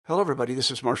Hello, everybody. This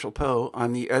is Marshall Poe.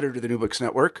 I'm the editor of the New Books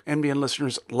Network. NBN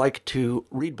listeners like to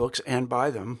read books and buy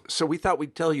them. So we thought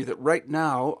we'd tell you that right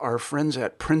now, our friends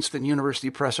at Princeton University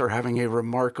Press are having a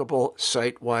remarkable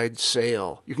site-wide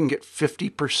sale. You can get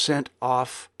 50%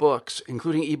 off books,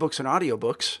 including ebooks and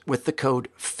audiobooks, with the code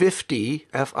 50,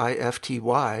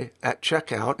 F-I-F-T-Y, at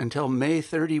checkout until May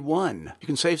 31. You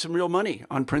can save some real money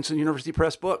on Princeton University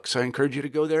Press books. I encourage you to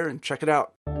go there and check it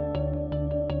out.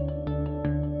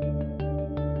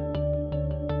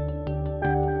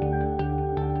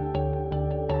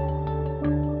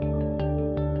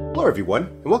 Hello, everyone,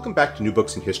 and welcome back to New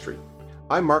Books in History.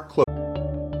 I'm Mark Clovis.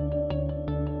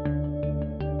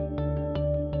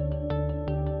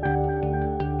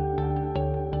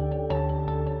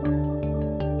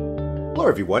 Hello,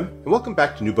 everyone, and welcome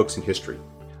back to New Books in History.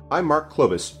 I'm Mark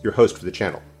Clovis, your host for the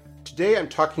channel. Today I'm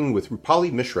talking with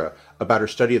Rupali Mishra about her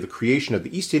study of the creation of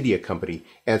the East India Company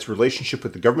and its relationship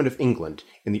with the government of England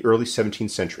in the early 17th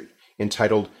century,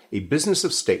 entitled A Business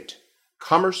of State: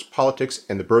 Commerce, Politics,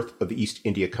 and the Birth of the East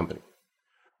India Company.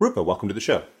 Rupa, welcome to the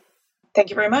show. Thank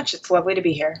you very much. It's lovely to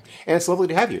be here. And it's lovely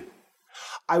to have you.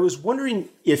 I was wondering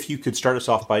if you could start us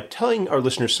off by telling our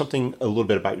listeners something a little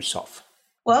bit about yourself.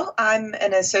 Well, I'm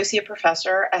an associate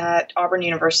professor at Auburn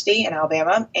University in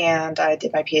Alabama, and I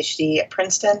did my PhD at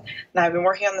Princeton, and I've been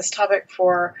working on this topic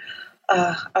for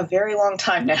a very long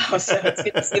time now, so it's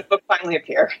good to see the book finally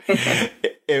appear.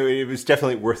 It was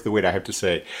definitely worth the wait, I have to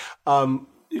say.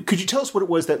 Could you tell us what it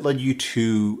was that led you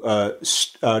to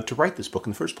write this book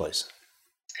in the first place?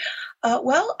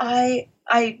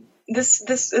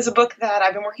 This is a book that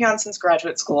I've been working on since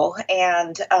graduate school,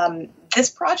 and this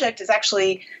project is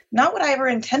actually not what I ever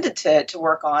intended to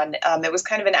work on. It was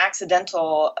kind of an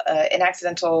accidental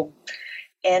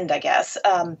end, I guess.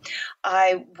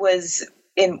 I was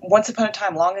once upon a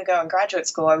time, long ago in graduate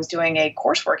school, I was doing a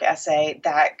coursework essay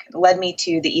that led me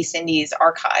to the East Indies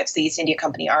archives, the East India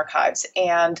Company archives.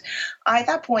 And I, at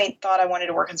that point, thought I wanted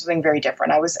to work on something very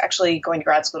different. I was actually going to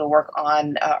grad school to work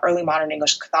on early modern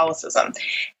English Catholicism.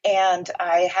 And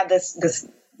I had this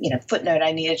footnote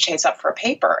I needed to chase up for a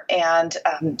paper, and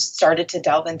started to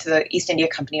delve into the East India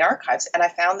Company archives. And I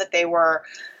found that they were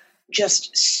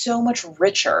just so much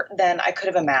richer than I could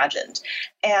have imagined.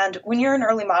 And when you're an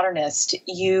early modernist,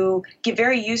 you get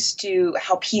very used to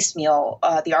how piecemeal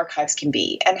the archives can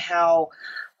be, and how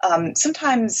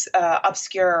sometimes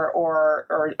obscure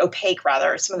or opaque,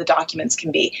 rather, some of the documents can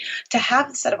be. To have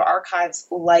a set of archives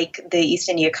like the East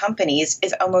India Company's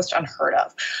is almost unheard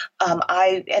of.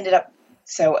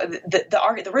 So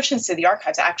the richness of the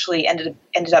archives actually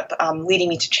ended up leading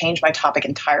me to change my topic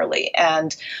entirely.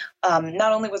 And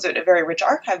not only was it a very rich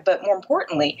archive, but more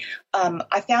importantly,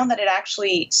 I found that it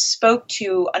actually spoke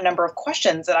to a number of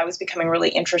questions that I was becoming really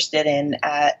interested in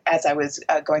as I was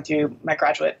going through my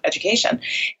graduate education.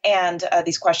 And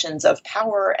these questions of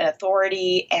power and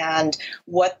authority, and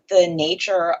what the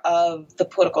nature of the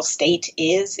political state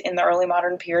is in the early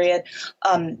modern period.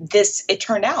 It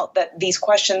turned out that these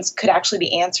questions could actually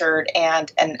be answered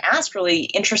and asked really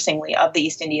interestingly of the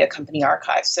East India Company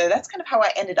archives. So that's kind of how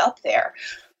I ended up there.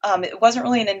 It wasn't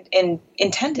really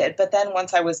intended, but then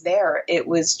once I was there, it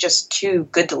was just too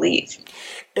good to leave.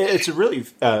 It's a really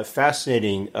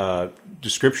fascinating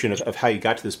description of how you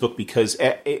got to this book, because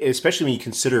especially when you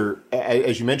consider,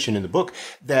 as you mentioned in the book,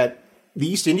 that the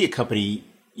East India Company,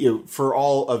 for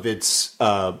all of its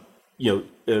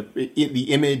the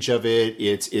image of it,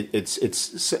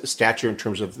 its stature in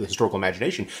terms of the historical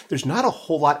imagination, there's not a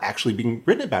whole lot actually being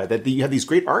written about it. That you have these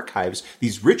great archives,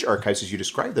 these rich archives as you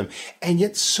describe them, and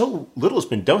yet so little has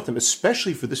been done with them,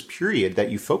 especially for this period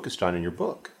that you focused on in your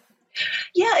book.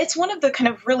 Yeah, it's one of the kind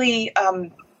of really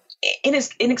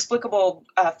inexplicable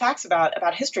facts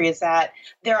about history, is that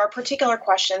there are particular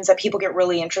questions that people get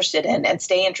really interested in and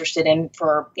stay interested in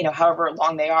for however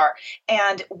long they are.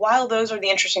 And while those are the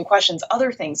interesting questions,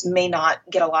 other things may not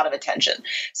get a lot of attention.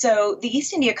 So the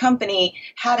East India Company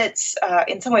had its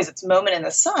in some ways its moment in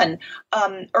the sun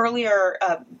earlier,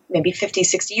 maybe 50,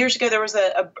 60 years ago. There was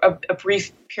a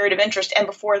brief period of interest, and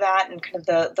before that, in kind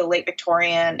of the late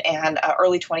Victorian and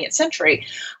early 20th century,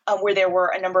 where there were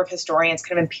a number of historians,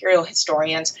 kind of imperial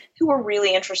historians, who were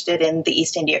really interested in the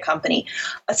East India Company.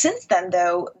 Since then,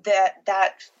 though,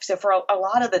 so for a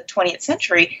lot of the 20th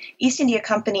century, East India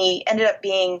Company ended up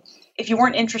being, if you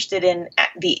weren't interested in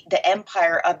the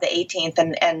empire of the 18th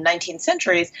and 19th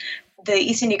centuries, the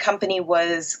East India Company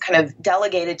was kind of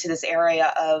delegated to this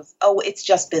area of, oh, it's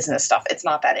just business stuff. It's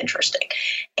not that interesting.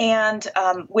 And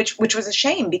which was a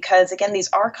shame because, again, these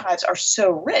archives are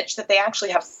so rich that they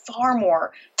actually have far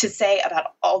more to say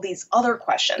about all these other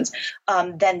questions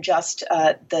than just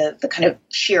the kind of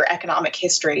sheer economic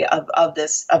history of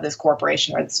this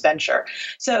corporation or this venture.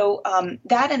 So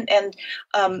that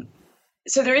and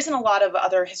so there isn't a lot of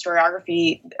other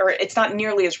historiography, or it's not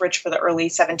nearly as rich for the early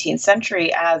 17th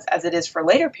century as it is for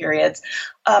later periods.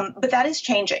 But that is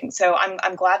changing. So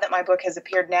I'm glad that my book has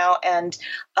appeared now, and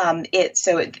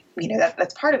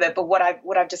that's part of it. But what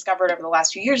I've discovered over the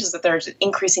last few years is that there's an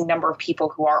increasing number of people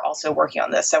who are also working on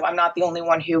this. So I'm not the only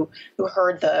one who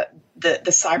heard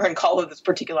the siren call of this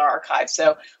particular archive.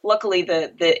 So luckily,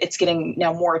 it's getting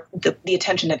now more the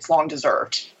attention it's long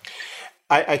deserved.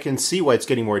 I can see why it's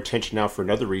getting more attention now for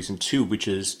another reason too, which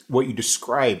is what you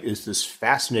describe is this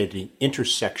fascinating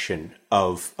intersection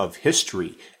of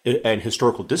history and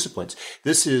historical disciplines.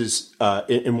 This is,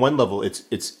 in one level, it's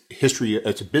history.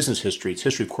 It's a business history. It's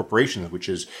history of corporations, which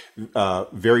is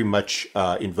very much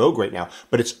in vogue right now.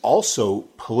 But it's also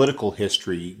political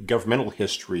history, governmental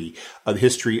history, the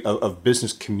history of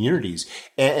business communities,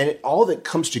 and all that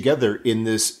comes together in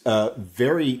this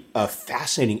very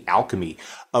fascinating alchemy,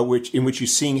 in which you're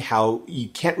seeing how you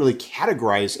can't really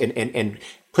categorize and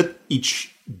put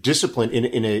each discipline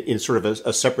in sort of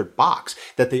a separate box,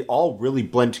 that they all really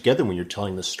blend together when you're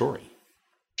telling this story.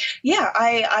 Yeah,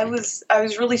 I was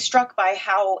really struck by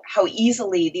how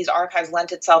easily these archives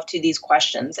lent itself to these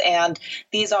questions, and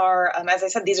these are, as I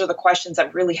said, these are the questions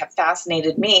that really have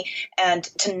fascinated me, and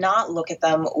to not look at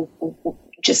them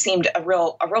just seemed a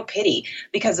real pity,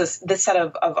 because this set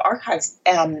of archives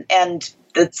and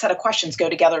the set of questions go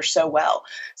together so well.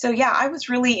 So yeah, I was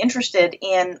really interested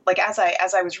in, like, as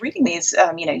I was reading these,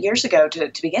 years ago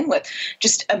to begin with,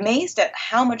 just amazed at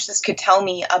how much this could tell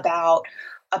me about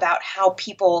how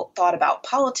people thought about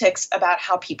politics, about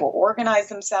how people organize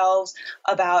themselves,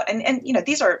 and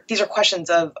these are questions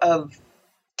of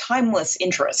timeless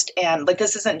interest. And like,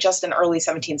 this isn't just an early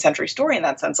 17th century story in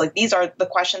that sense. Like, these are the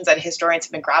questions that historians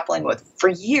have been grappling with for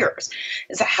years.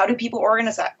 Is that how do people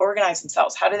organize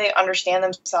themselves? How do they understand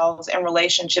themselves in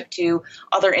relationship to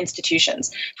other institutions?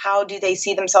 How do they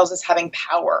see themselves as having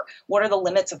power? What are the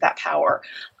limits of that power?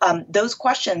 Those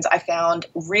questions I found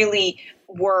really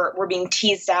were being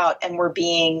teased out and were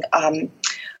being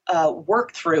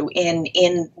worked through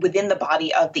within the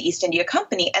body of the East India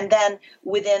Company, and then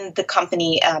within the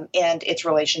company and its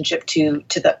relationship to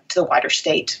the wider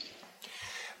state.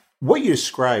 What you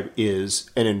describe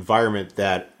is an environment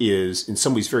that is in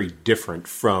some ways very different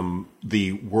from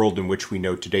the world in which we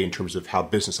know today in terms of how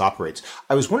business operates.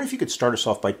 I was wondering if you could start us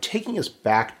off by taking us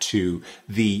back to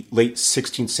the late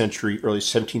 16th century, early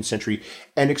 17th century,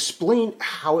 and explain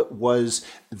how it was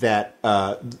that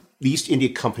the East India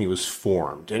Company was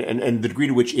formed, and the degree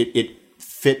to which it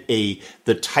fit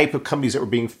the type of companies that were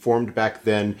being formed back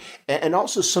then, and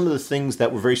also some of the things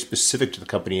that were very specific to the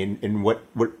company and what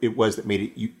it was that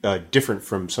made it different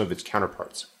from some of its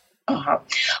counterparts. Uh-huh.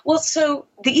 Well, so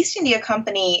the East India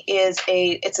Company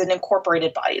it's an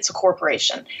incorporated body. It's a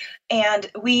corporation. And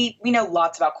we know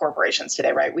lots about corporations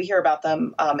today, right? We hear about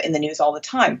them in the news all the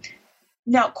time.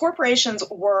 Now, corporations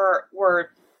were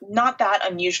not that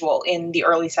unusual in the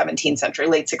early 17th century,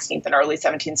 late 16th and early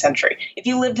 17th century. If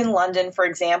you lived in London, for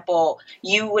example,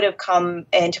 you would have come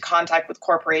into contact with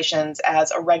corporations as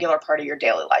a regular part of your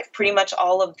daily life. Pretty much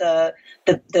all of the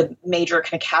major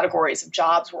kind of categories of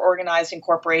jobs were organized in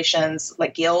corporations,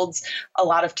 like guilds. A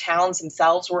lot of towns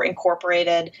themselves were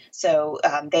incorporated. So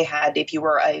they had, if you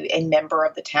were a member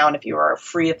of the town, if you were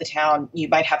free of the town, you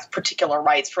might have particular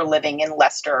rights for living in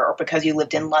Leicester, or because you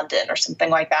lived in London or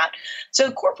something like that.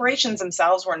 So corporations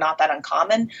themselves were not that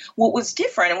uncommon. What was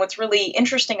different, and what's really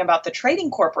interesting about the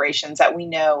trading corporations that we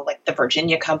know, like the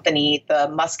Virginia Company, the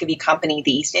Muscovy Company,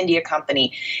 the East India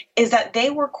Company, is that they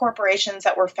were corporations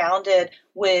that were founded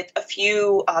with a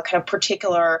few kind of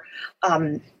particular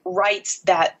rights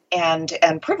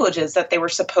and privileges that they were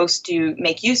supposed to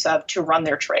make use of to run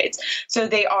their trades. So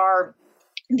they are.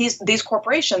 These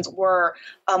corporations were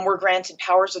granted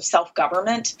powers of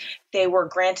self-government. They were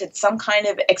granted some kind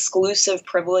of exclusive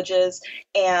privileges,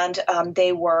 and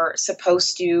they were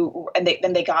supposed to, and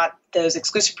they got those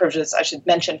exclusive privileges, I should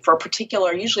mention,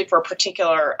 usually for a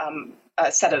particular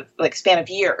set of span of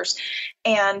years,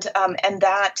 and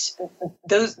that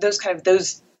those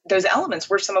those elements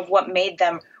were some of what made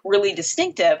them really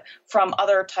distinctive from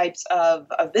other types of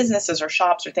businesses or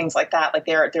shops or things like that. Like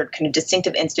they're kind of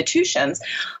distinctive institutions.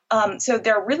 So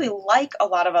they're really like a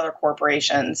lot of other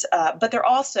corporations, but they're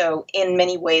also in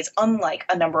many ways unlike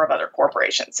a number of other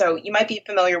corporations. So you might be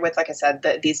familiar with, like I said,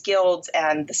 these guilds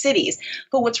and the cities.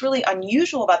 But what's really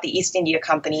unusual about the East India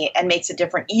Company and makes it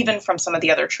different even from some of the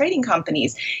other trading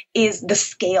companies is the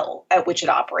scale at which it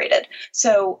operated.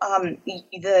 So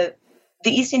the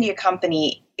East India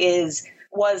Company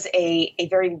was a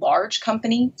very large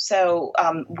company. So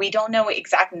we don't know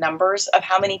exact numbers of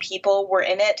how many people were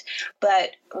in it,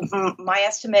 but my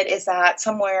estimate is that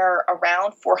somewhere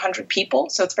around 400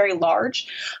 people. So it's very large.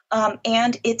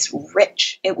 And it's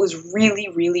rich. It was really,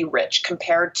 really rich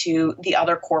compared to the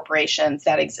other corporations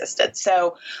that existed.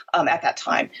 So at that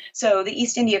time. So the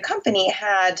East India Company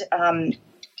had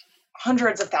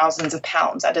hundreds of thousands of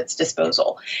pounds at its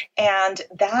disposal. And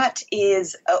that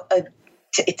is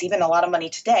it's even a lot of money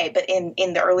today, but in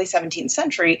the early 17th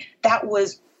century, that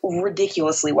was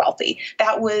ridiculously wealthy.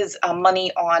 That was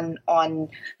money on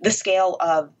the scale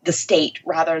of the state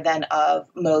rather than of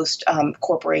most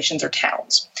corporations or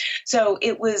towns. So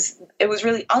it was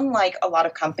really unlike a lot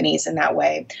of companies in that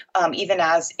way, even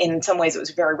as in some ways it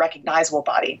was a very recognizable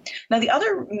body. Now, the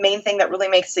other main thing that really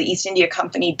makes the East India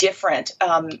Company different,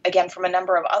 again, from a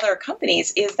number of other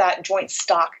companies, is that joint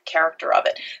stock character of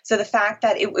it. So the fact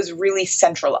that it was really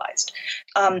centralized.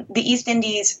 The East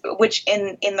Indies, which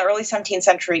in the early 17th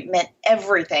century meant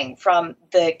everything from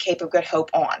the Cape of Good Hope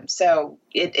on. So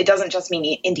it doesn't just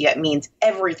mean India, it means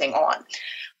everything on.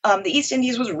 The East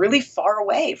Indies was really far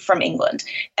away from England.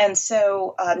 And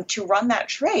so to run that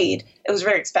trade, it was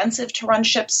very expensive to run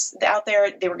ships out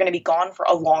there. They were going to be gone for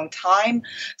a long time.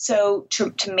 So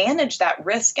to manage that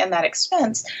risk and that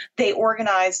expense, they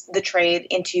organized the trade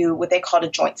into what they called a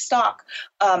joint stock.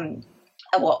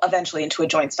 Well, eventually into a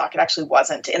joint stock. It actually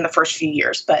wasn't in the first few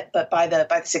years, but by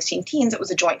the 16 teens, it was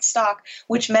a joint stock,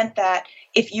 which meant that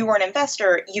if you were an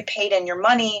investor, you paid in your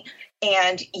money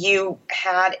and you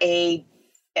had a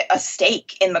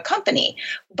stake in the company,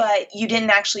 but you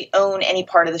didn't actually own any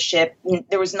part of the ship.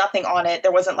 There was nothing on it.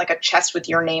 There wasn't like a chest with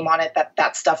your name on it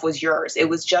that stuff was yours. It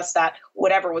was just that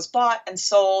whatever was bought and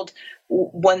sold,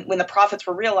 when the profits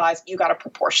were realized, you got a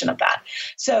proportion of that.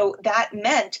 So that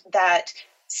meant that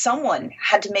someone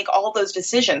had to make all those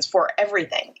decisions for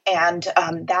everything. And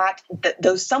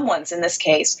those someones in this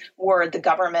case were the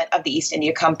government of the East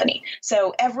India Company.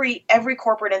 So every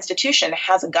corporate institution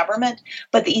has a government,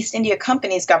 but the East India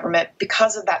Company's government,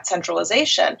 because of that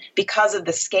centralization, because of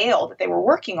the scale that they were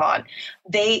working on,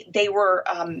 they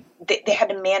had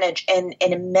to manage an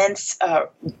immense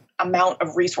amount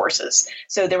of resources.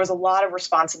 So there was a lot of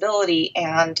responsibility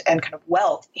and kind of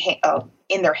wealth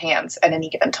in their hands at any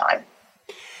given time.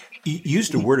 You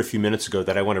used a word a few minutes ago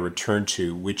that I want to return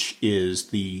to, which is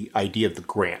the idea of the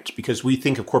grant, because we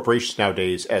think of corporations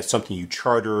nowadays as something you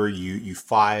charter, you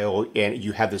file, and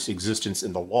you have this existence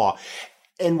in the law.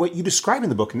 And what you describe in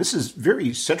the book, and this is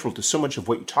very central to so much of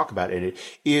what you talk about in it,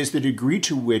 is the degree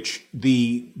to which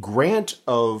the grant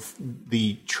of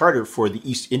the charter for the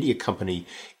East India Company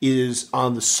is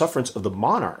on the sufferance of the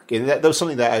monarch. And that was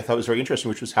something that I thought was very interesting,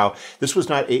 which was how this was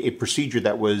not a procedure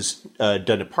that was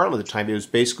done in Parliament at the time. It was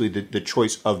basically the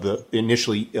choice of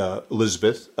initially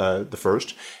Elizabeth I,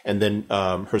 and then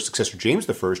her successor James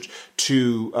I,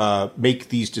 to make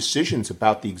these decisions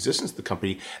about the existence of the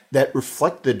company that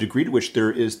reflect the degree to which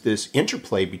there is this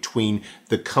interplay between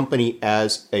the company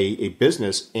as a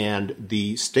business and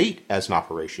the state as an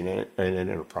operation and an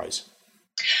enterprise.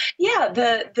 Yeah,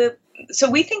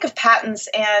 so we think of patents,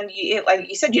 and like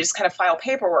you said, you just kind of file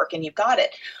paperwork and you've got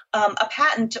it. A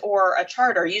patent or a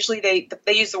charter, usually they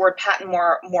use the word patent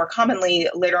more commonly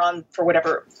later on for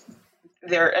whatever.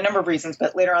 There are a number of reasons,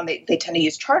 but later on they tend to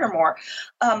use charter more.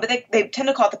 But they tend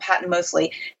to call it the patent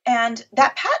mostly. And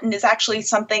that patent is actually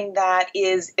something that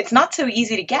it's not so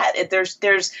easy to get.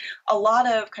 There's a lot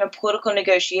of kind of political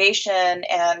negotiation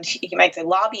and you might say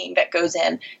lobbying that goes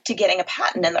in to getting a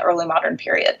patent in the early modern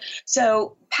period.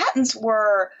 So patents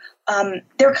were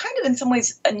they're kind of in some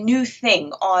ways a new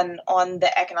thing on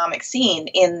the economic scene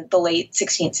in the late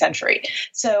 16th century.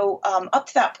 So up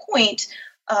to that point,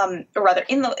 or rather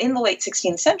in the late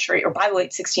 16th century, or by the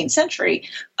late 16th century,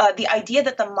 the idea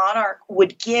that the monarch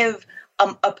would give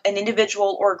an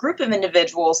individual or a group of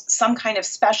individuals some kind of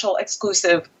special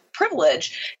exclusive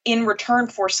privilege in return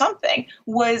for something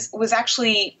was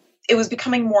actually, it was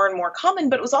becoming more and more common,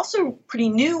 but it was also pretty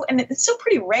new and it's still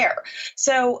pretty rare.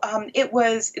 So it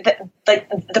was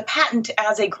the patent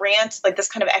as a grant, like this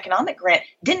kind of economic grant,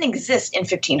 didn't exist in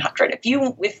 1500.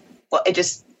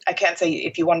 I can't say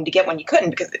if you wanted to get one, you couldn't,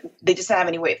 because they just didn't have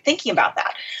any way of thinking about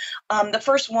that. The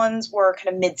first ones were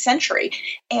kind of mid-century,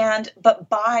 but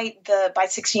by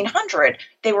 1600,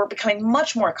 they were becoming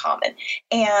much more common,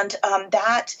 and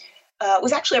that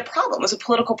was actually a problem. It was a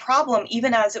political problem,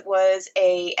 even as it was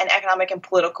an economic and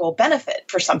political benefit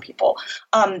for some people.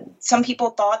 Some people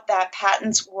thought that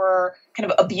patents were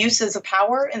kind of abuses of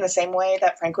power, in the same way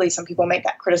that, frankly, some people make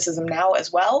that criticism now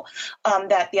as well.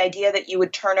 That the idea that you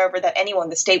would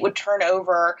the state would turn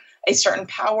over a certain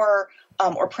power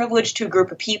or privilege to a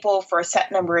group of people for a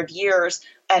set number of years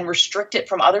and restrict it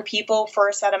from other people for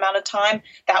a set amount of time,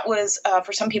 that was,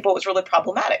 for some people, it was really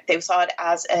problematic. They saw it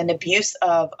as an abuse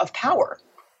of power.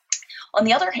 On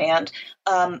the other hand,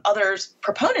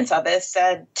 proponents of this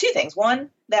said two things. One,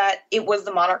 that it was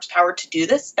the monarch's power to do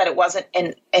this, that it wasn't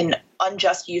an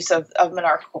unjust use of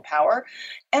monarchical power,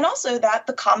 and also that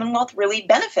the Commonwealth really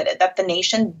benefited, that the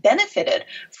nation benefited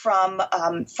from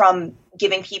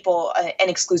giving people an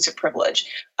exclusive privilege,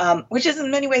 which is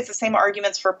in many ways the same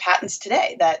arguments for patents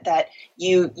today, that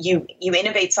you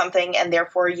innovate something and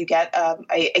therefore you get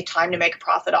a time to make a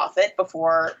profit off it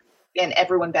before, and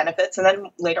everyone benefits, and then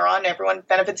later on everyone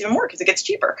benefits even more because it gets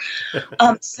cheaper.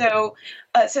 So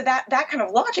that kind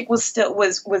of logic was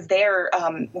there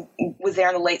in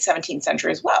the late 17th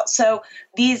century as well. So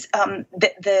these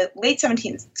the late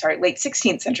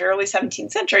 16th century, early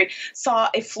 17th century saw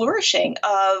a flourishing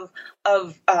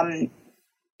of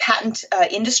patent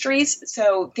industries.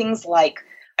 So things like,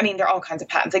 there are all kinds of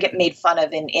patents. They get made fun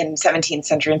of in 17th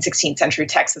century and 16th century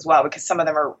texts as well, because some of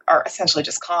them are essentially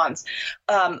just cons.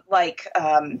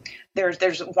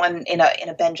 There's one in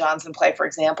a Ben Jonson play, for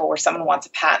example, where someone wants a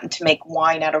patent to make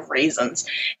wine out of raisins,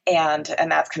 and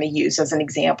that's kind of used as an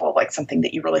example of like something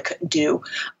that you really couldn't do.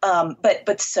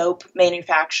 But soap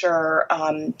manufacture,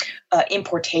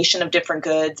 importation of different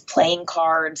goods, playing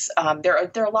cards, there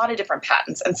are a lot of different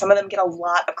patents, and some of them get a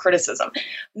lot of criticism.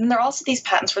 And there are also these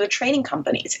patents for the trading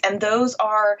companies, and those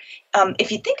are, if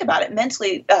you think about it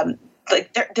mentally,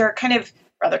 they're kind of,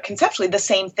 rather conceptually, the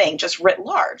same thing, just writ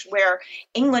large, where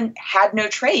England had no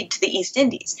trade to the East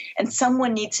Indies, and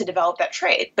someone needs to develop that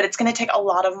trade, but it's going to take a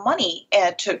lot of money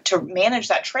to manage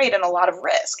that trade and a lot of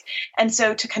risk. And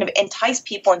so to kind of entice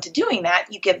people into doing that,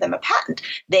 you give them a patent.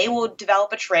 They will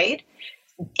develop a trade,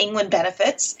 England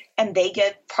benefits, and they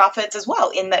get profits as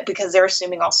well in that, because they're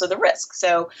assuming also the risk.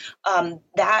 So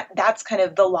that's kind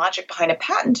of the logic behind a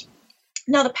patent.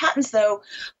 Now, the patents, though,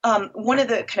 one of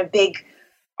the kind of big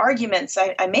arguments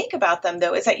I make about them,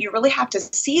 though, is that you really have to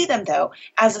see them, though,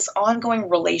 as this ongoing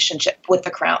relationship with the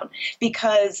crown,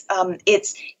 because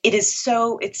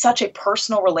it's such a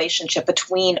personal relationship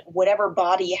between whatever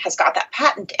body has got that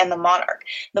patent and the monarch.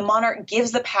 The monarch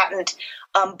gives the patent,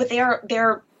 but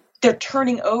they're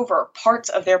turning over parts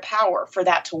of their power for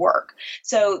that to work.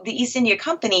 So the East India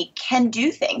Company can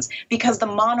do things because the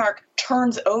monarch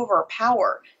turns over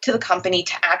power to the company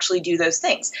to actually do those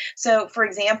things. So, for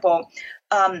example,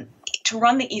 to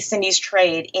run the East Indies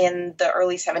trade in the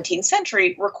early 17th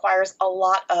century requires a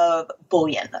lot of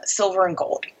bullion, silver and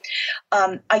gold.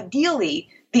 Ideally,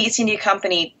 the East India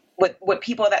Company, what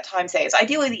people at that time say is,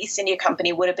 ideally the East India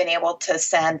Company would have been able to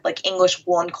send like English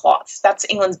woolen cloths. That's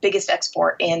England's biggest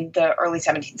export in the early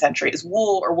 17th century, is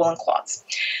wool or woolen cloths,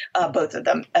 both of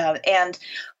them.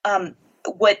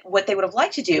 What they would have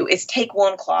liked to do is take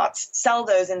woolen cloths, sell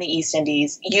those in the East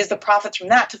Indies, use the profits from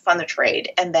that to fund the trade,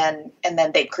 and then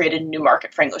they've created a new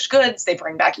market for English goods. They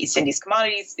bring back East Indies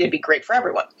commodities. It'd be great for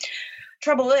everyone.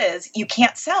 Trouble is, you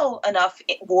can't sell enough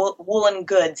woolen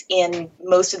goods in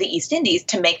most of the East Indies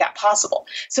to make that possible.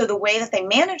 So the way that they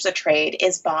manage the trade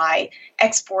is by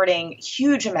exporting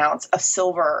huge amounts of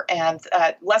silver and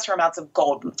lesser amounts of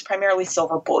gold. It's primarily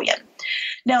silver bullion.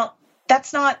 Now,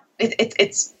 that's not,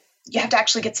 it's you have to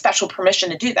actually get special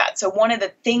permission to do that. So one of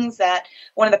the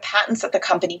patents that the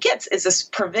company gets is this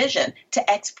provision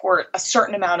to export a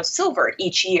certain amount of silver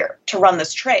each year to run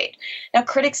this trade. Now,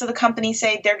 critics of the company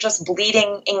say they're just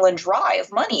bleeding England dry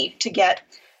of money to get,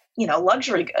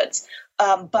 luxury goods.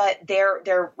 But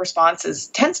their response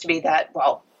tends to be that,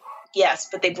 well, yes,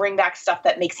 but they bring back stuff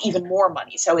that makes even more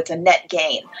money. So it's a net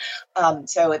gain.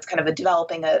 So it's kind of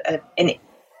developing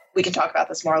we can talk about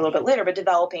this more a little bit later, but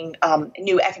developing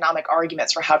new economic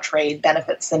arguments for how trade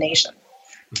benefits the nation.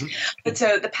 Mm-hmm. But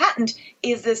so the patent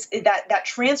is that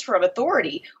transfer of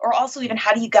authority, or also even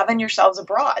how do you govern yourselves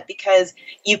abroad? Because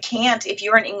you can't, if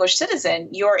you're an English citizen,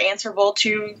 you're answerable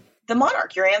to the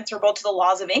monarch, you're answerable to the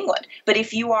laws of England. But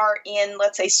if you are in,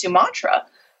 let's say, Sumatra,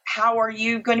 how are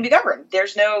you going to be governed? There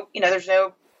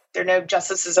are no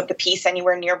justices of the peace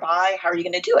anywhere nearby. How are you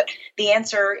going to do it? The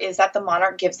answer is that the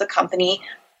monarch gives the company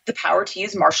the power to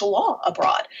use martial law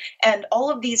abroad. And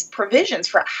all of these provisions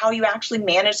for how you actually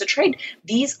manage the trade,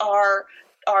 these are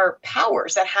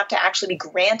powers that have to actually be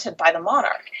granted by the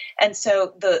monarch. And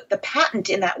so the patent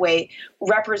in that way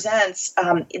represents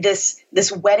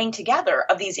this wedding together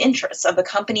of these interests, of the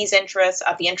company's interests,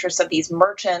 of the interests of these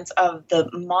merchants, of the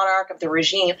monarch, of the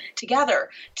regime, together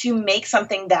to make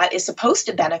something that is supposed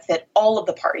to benefit all of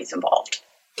the parties involved.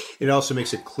 It also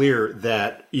makes it clear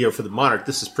that, for the monarch,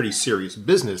 this is pretty serious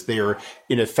business. They are,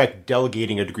 in effect,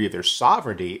 delegating a degree of their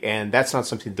sovereignty, and that's not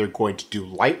something they're going to do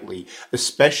lightly,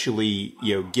 especially,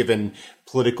 given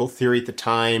political theory at the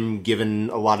time, given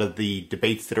a lot of the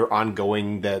debates that are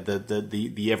ongoing,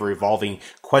 the ever-evolving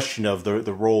question of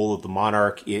the role of the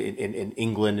monarch in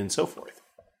England and so forth.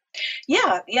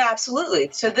 Yeah, absolutely.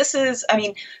 So this is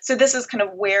kind of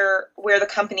where the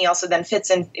company also then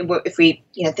fits in. If we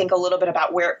think a little bit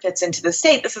about where it fits into the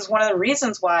state, this is one of the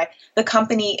reasons why the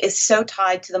company is so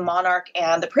tied to the monarch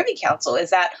and the Privy Council, is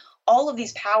that all of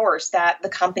these powers that the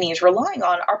company is relying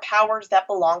on are powers that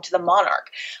belong to the monarch.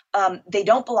 They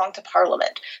don't belong to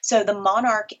Parliament. So the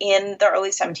monarch in the early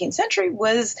 17th century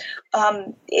was,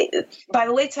 by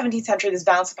the late 17th century, this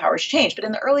balance of powers changed. But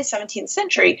in the early 17th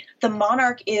century, the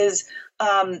monarch is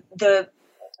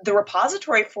the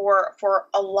repository for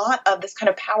a lot of this kind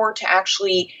of power to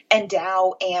actually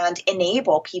endow and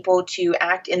enable people to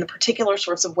act in the particular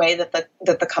sorts of way that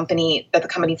the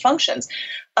company functions.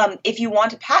 If you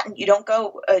want a patent, you don't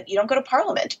go to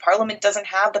Parliament. Parliament doesn't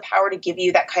have the power to give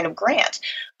you that kind of grant.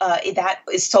 That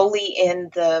is solely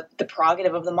in the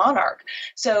prerogative of the monarch.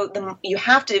 So you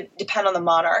have to depend on the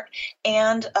monarch.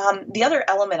 And the other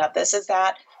element of this is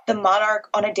that the monarch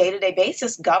on a day-to-day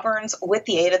basis governs with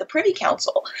the aid of the Privy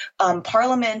Council.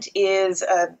 Parliament is,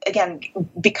 again,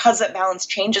 because that balance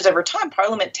changes over time,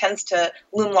 Parliament tends to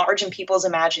loom large in people's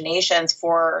imaginations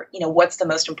for, what's the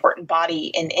most important body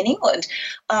in England.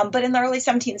 But in the early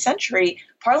 17th century,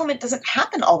 Parliament doesn't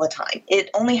happen all the time.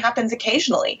 It only happens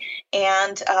occasionally.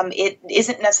 And it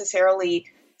isn't necessarily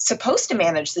supposed to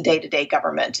manage the day-to-day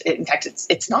government. In fact,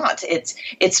 it's not. It's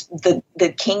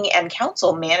the king and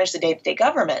council manage the day-to-day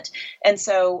government. And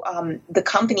so the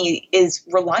company is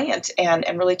reliant and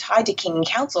really tied to king and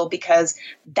council because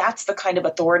that's the kind of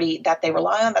authority that they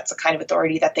rely on. That's the kind of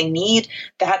authority that they need.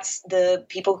 That's the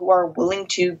people who are willing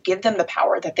to give them the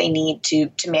power that they need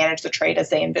to manage the trade as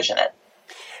they envision it.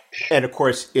 And of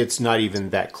course, it's not even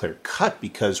that clear cut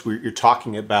because you're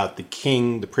talking about the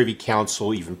king, the Privy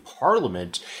Council, even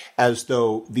Parliament, as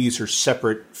though these are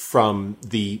separate from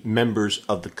the members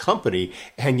of the company.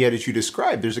 And yet, as you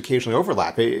described, there's occasionally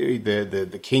overlap.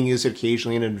 The king is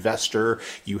occasionally an investor.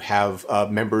 You have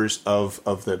members of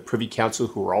the Privy Council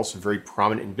who are also very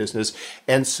prominent in business.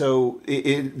 And so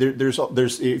there's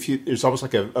almost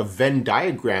like a Venn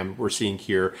diagram we're seeing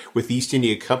here with the East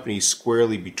India Company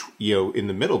squarely in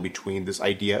the middle between this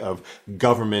idea of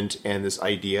government and this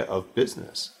idea of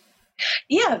business.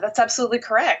 Yeah, that's absolutely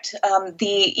correct. The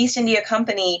East India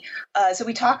Company, so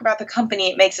we talk about the company,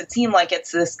 it makes it seem like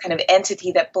it's this kind of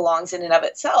entity that belongs in and of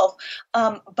itself.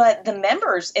 But the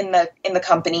members in the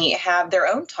company have their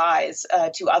own ties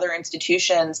to other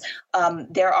institutions.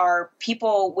 There are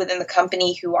people within the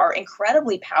company who are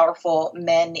incredibly powerful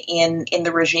men in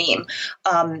the regime.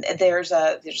 There's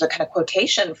a kind of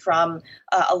quotation from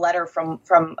a letter from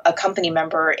a company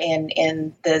member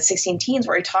in the 16 teens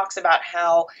where he talks about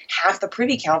how half the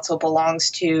Privy Council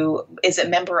is a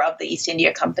member of the East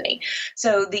India Company.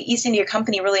 So the East India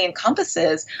Company really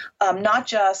encompasses not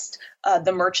just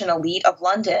the merchant elite of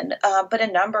London, but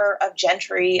a number of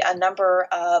gentry, a number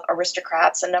of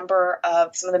aristocrats, a number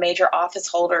of some of the major office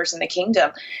holders in the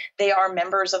kingdom. They are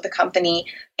members of the company,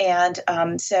 and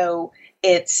so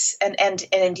it's and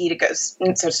indeed it goes.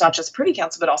 So it's not just Privy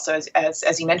Council, but also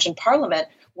as you mentioned, Parliament,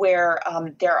 where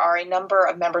there are a number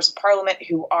of members of Parliament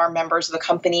who are members of the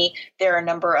company. There are a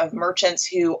number of merchants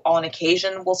who, on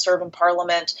occasion, will serve in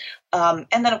Parliament. And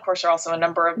then, of course, there are also a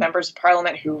number of members of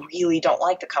Parliament who really don't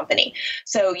like the company.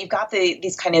 So you've got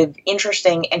these kind of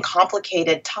interesting and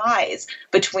complicated ties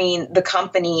between the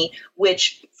company,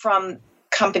 which from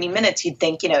company minutes, you'd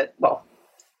think,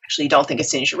 actually you don't think as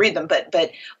soon as you read them,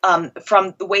 but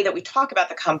from the way that we talk about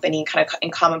the company kind of in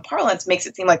common parlance makes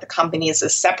it seem like the company is a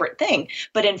separate thing.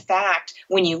 But in fact,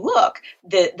 when you look,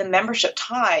 the membership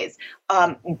ties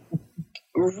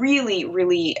really,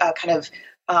 really kind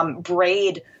of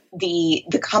braid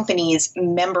the company's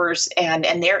members and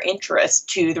their interests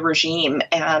to the regime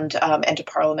and to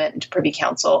Parliament and to Privy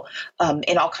Council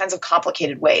in all kinds of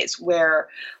complicated ways. Where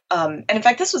and in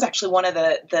fact, this was actually one of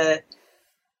the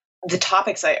the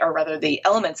topics, or rather the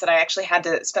elements that I actually had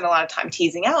to spend a lot of time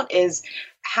teasing out is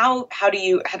how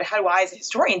do I as a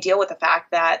historian deal with the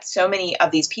fact that so many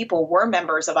of these people were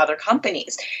members of other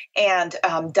companies, and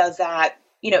does that,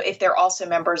 if they're also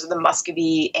members of the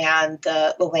Muscovy and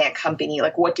the Land Company,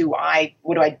 like what do I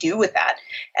do with that?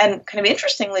 And kind of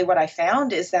interestingly, what I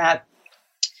found is that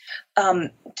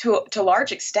to a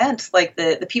large extent, like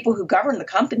the people who govern the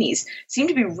companies seem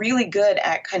to be really good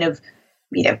at kind of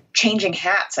changing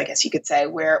hats, I guess you could say,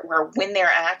 where when they're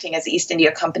acting as East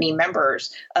India Company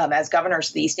members, as governors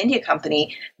of the East India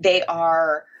Company, they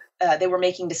were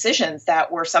making decisions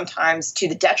that were sometimes to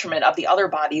the detriment of the other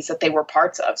bodies that they were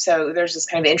parts of. So there's this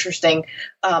kind of interesting,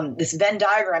 this Venn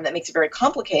diagram that makes it very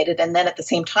complicated. And then at the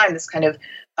same time, this kind of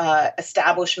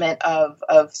establishment of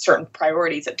certain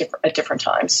priorities at different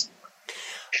times.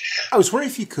 I was wondering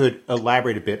if you could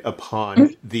elaborate a bit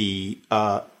upon the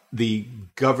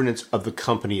governance of the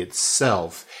company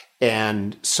itself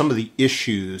and some of the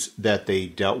issues that they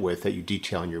dealt with that you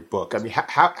detail in your book. I mean,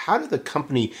 how did the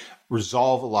company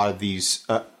resolve a lot of these?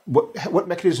 What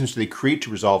mechanisms do they create to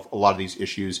resolve a lot of these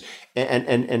issues,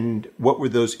 and what were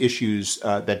those issues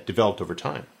that developed over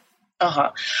time?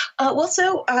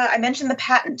 So I mentioned the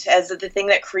patent as the thing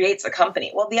that creates a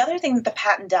company. Well, the other thing that the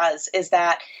patent does is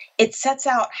that it sets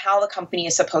out how the company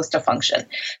is supposed to function.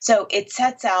 So it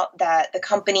sets out that the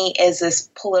company is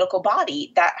this political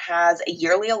body that has a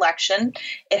yearly election.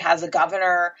 It has a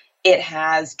governor. It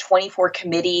has 24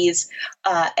 committees,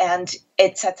 and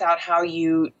it sets out how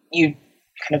you kind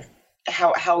of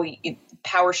how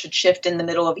power should shift in the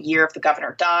middle of a year if the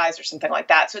governor dies or something like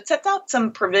that. So it sets out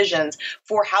some provisions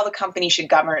for how the company should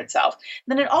govern itself.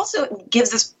 And then it also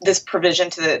gives this provision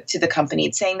to the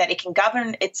company, saying that it can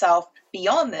govern itself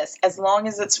beyond this as long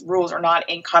as its rules are not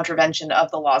in contravention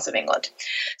of the laws of England.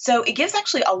 So it gives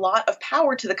actually a lot of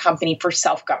power to the company for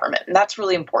self-government, and that's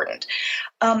really important.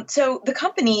 So the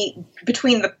company,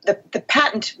 between the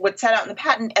patent, what's set out in the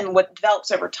patent, and what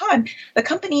develops over time, the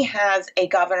company has a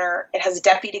governor, it has a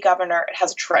deputy governor, it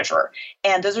has a treasurer,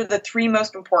 and those are the three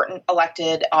most important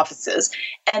elected offices.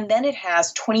 And then it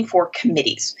has 24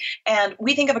 committees. And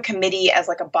we think of a committee as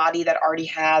like a body that already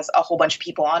has a whole bunch of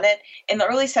people on it. In the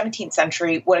early 17th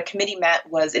century, what a committee meant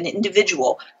was an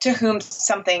individual to whom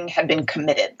something had been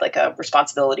committed, like a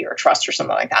responsibility or a trust or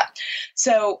something like that.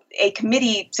 So a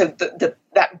committee,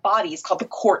 that body is called the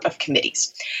Court of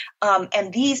Committees.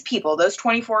 And these people, those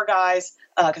 24 guys,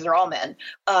 because they're all men,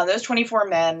 those 24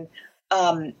 men,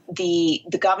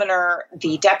 the governor,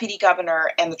 the deputy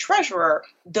governor, and the treasurer,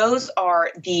 those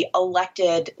are the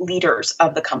elected leaders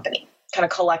of the company. Kind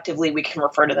of collectively, we can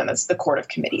refer to them as the Court of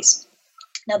Committees.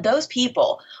 Now, those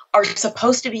people are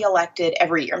supposed to be elected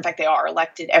every year. In fact, they are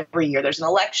elected every year. There's an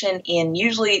election in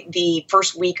usually the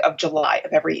first week of July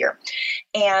of every year.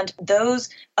 And those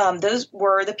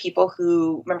were the people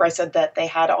who, remember I said that they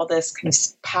had all this kind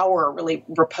of power really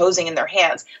reposing in their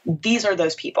hands. These are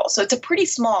those people. So it's a pretty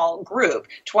small group,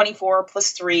 24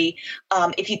 plus 3.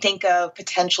 If you think of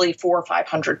potentially 400 or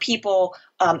 500 people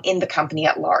in the company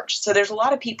at large. So there's a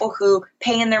lot of people who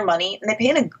pay in their money, and they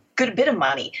pay in a good bit of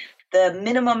money. The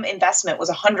minimum investment was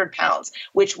 £100,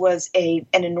 which was an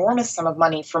enormous sum of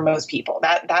money for most people.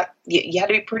 That you had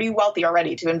to be pretty wealthy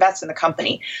already to invest in the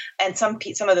company, and some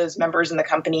of those members in the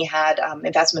company had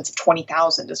investments of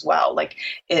 $20,000 as well. Like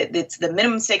it's the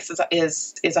minimum stakes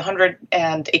is 100,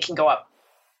 and it can go up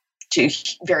to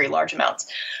very large amounts.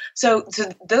 So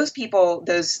those people,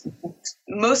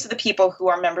 most of the people who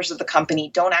are members of the company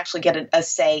don't actually get a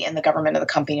say in the government of the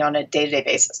company on a day-to-day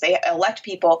basis. They elect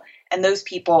people, and those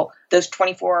people, those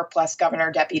 24 plus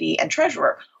governor, deputy, and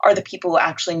treasurer, are the people who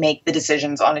actually make the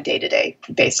decisions on a day-to-day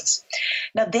basis.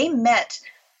 Now, they met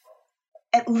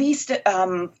at least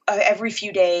every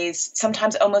few days,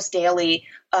 sometimes almost daily,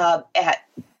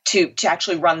 to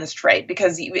actually run this trade,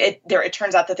 because it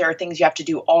turns out that there are things you have to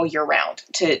do all year round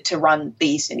to run the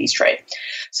East Indies trade.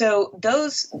 So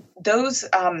those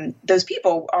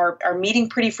people are meeting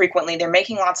pretty frequently. They're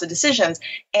making lots of decisions,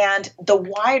 and the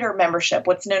wider membership,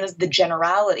 what's known as the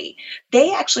generality,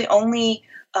 they actually only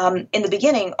in the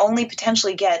beginning only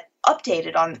potentially get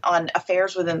updated on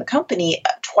affairs within the company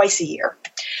twice a year.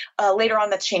 Later on,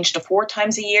 that's changed to 4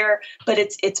 times a year, but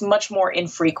it's much more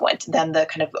infrequent than the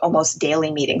kind of almost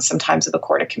daily meetings sometimes of the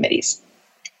Court of Committees.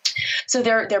 So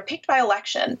they're picked by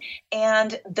election,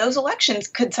 and those elections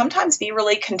could sometimes be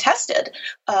really contested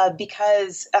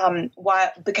because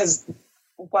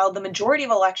while the majority of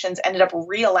elections ended up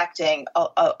re-electing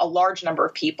a large number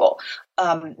of people,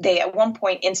 they at one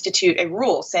point institute a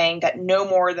rule saying that no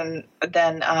more than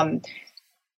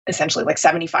essentially like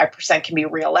 75% can be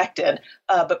reelected,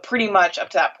 but pretty much up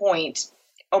to that point,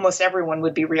 almost everyone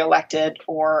would be reelected,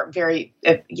 or only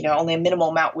a minimal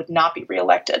amount would not be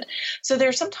reelected. So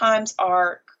there sometimes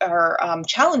are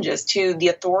challenges to the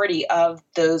authority of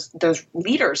those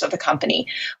leaders of the company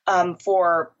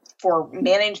for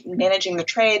managing the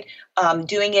trade,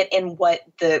 doing it in what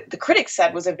the critics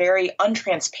said was a very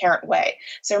untransparent way.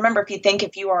 So remember,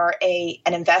 if you are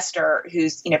an investor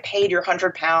who's paid your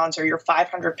 £100 or your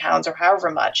 £500 or however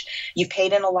much, you've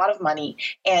paid in a lot of money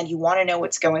and you want to know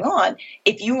what's going on.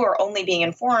 If you are only being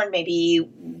informed maybe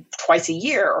twice a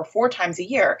year or 4 times a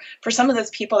year, for some of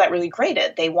those people that really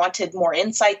grated. They wanted more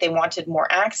insight, they wanted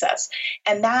more access,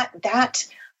 and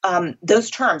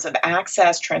those terms of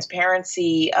access,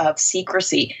 transparency, of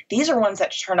secrecy, these are ones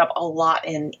that turn up a lot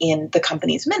in the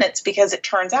company's minutes, because it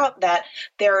turns out that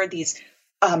there are these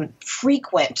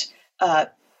frequent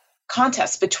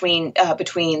contests between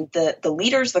the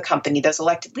leaders of the company, those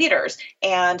elected leaders,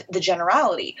 and the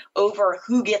generality over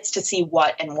who gets to see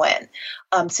what and when.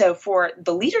 So for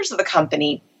the leaders of the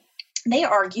company, they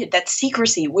argued that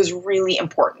secrecy was really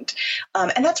important.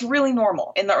 And that's really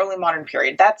normal in the early modern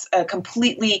period. That's a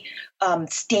completely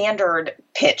standard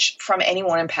pitch from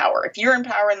anyone in power. If you're in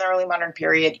power in the early modern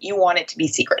period, you want it to be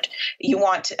secret. You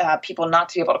want people not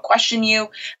to be able to question you.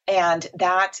 And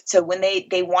so when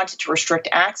they wanted to restrict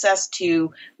access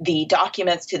to the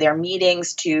documents, to their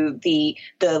meetings, to the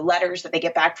letters that they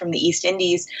get back from the East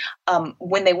Indies,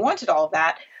 when they wanted all of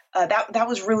that, that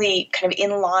was really kind of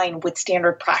in line with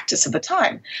standard practice of the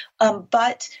time.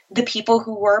 But the people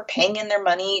who were paying in their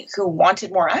money, who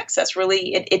wanted more access,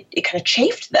 really, it kind of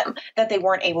chafed them that they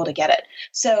weren't able to get it.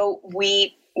 So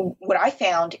what I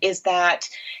found is that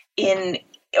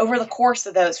over the course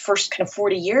of those first kind of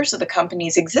 40 years of the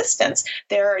company's existence,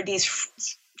 there are these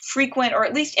frequent, or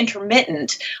at least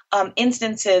intermittent,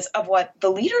 instances of what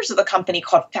the leaders of the company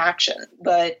called faction,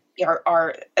 but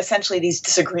are essentially these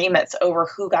disagreements over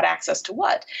who got access to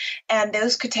what. And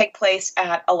those could take place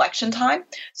at election time,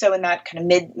 so in that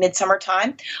kind of midsummer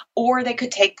time, or they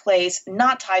could take place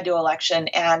not tied to election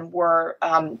and were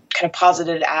kind of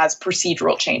posited as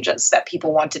procedural changes that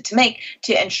people wanted to make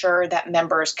to ensure that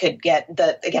members could get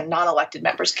non-elected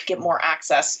members could get more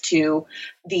access to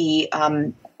the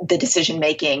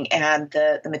decision-making and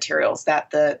the materials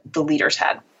that the leaders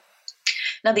had.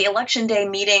 Now, the election day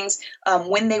meetings,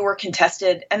 when they were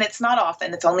contested, and it's not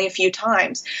often, it's only a few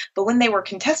times, but when they were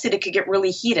contested, it could get really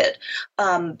heated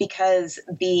because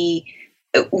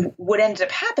what ended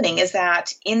up happening is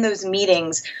that in those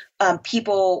meetings,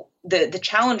 the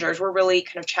challengers were really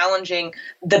kind of challenging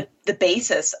the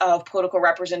basis of political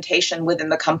representation within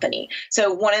the company.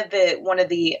 So one of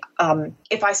the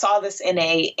if I saw this in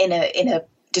a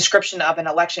description of an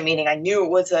election meeting, I knew it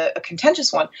was a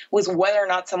contentious one, was whether or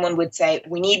not someone would say,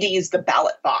 we need to use the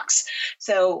ballot box.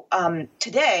 So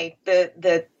today,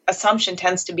 the assumption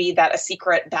tends to be that a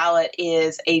secret ballot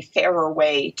is a fairer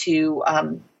way to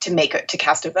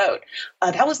cast a vote.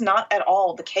 That was not at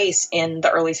all the case in the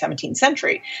early 17th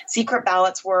century. Secret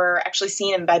ballots were actually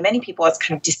seen by many people as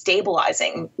kind of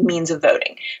destabilizing means of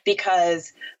voting,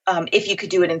 because if you could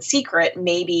do it in secret,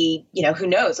 maybe, who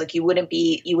knows, like you could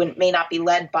be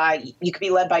led by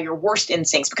your worst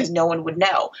instincts because no one would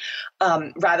know,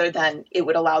 rather than it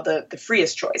would allow the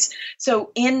freest choice.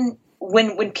 So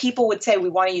when people would say we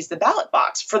want to use the ballot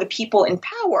box, for the people in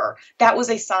power, that was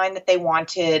a sign that they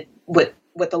wanted what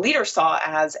the leaders saw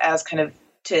as kind of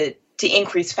to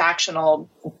increase factional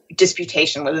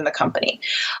disputation within the company.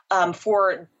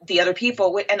 For the other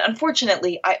people, and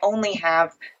unfortunately, I only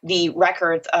have the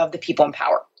records of the people in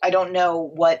power. I don't know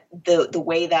what the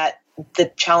way that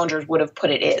the challengers would have put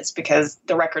it is, because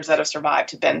the records that have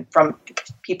survived have been from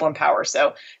people in power.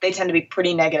 So they tend to be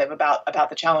pretty negative about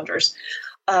the challengers.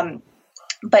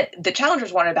 But the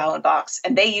challengers wanted a ballot box,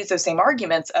 and they use those same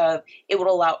arguments of it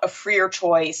will allow a freer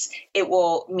choice. It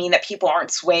will mean that people aren't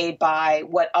swayed by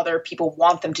what other people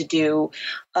want them to do.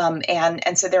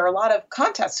 And so there are a lot of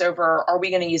contests over, are we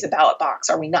going to use a ballot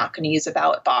box? Are we not going to use a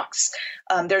ballot box?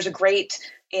 There's a great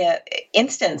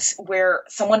instance where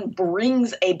someone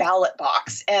brings a ballot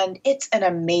box, and it's an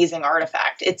amazing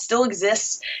artifact. It still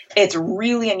exists. It's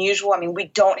really unusual. I mean, we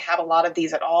don't have a lot of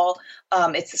these at all.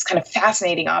 It's this kind of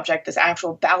fascinating object, this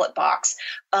actual ballot box.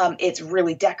 It's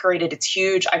really decorated. It's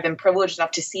huge. I've been privileged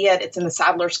enough to see it. It's in the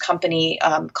Sadler's Company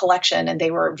collection, and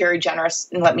they were very generous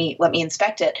and let me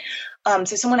inspect it.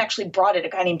 So someone actually brought it. A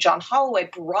guy named John Holloway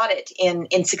brought it in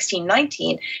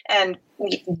 1619, and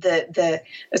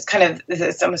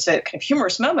it's almost a kind of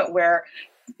humorous moment where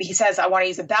he says, "I want to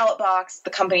use a ballot box." The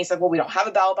company said, "Well, we don't have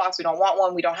a ballot box. We don't want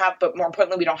one. We don't have, but more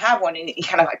importantly, we don't have one." And he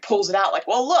kind of like pulls it out, like,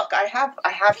 "Well, look, I have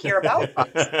here a ballot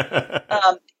box."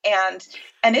 And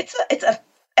it's a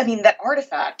that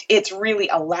artifact, it's really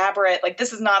elaborate. Like,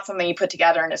 this is not something you put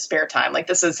together in a spare time. Like,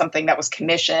 this is something that was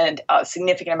commissioned. A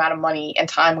significant amount of money and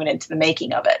time went into the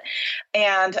making of it.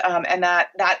 And that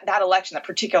election, that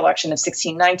particular election of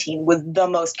 1619, was the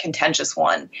most contentious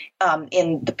one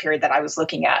in the period that I was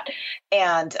looking at.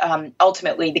 And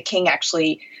ultimately, the king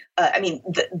actually,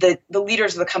 the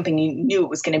leaders of the company knew it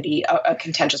was going to be a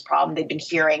contentious problem. They'd been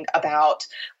hearing about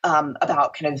kind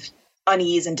of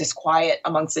unease and disquiet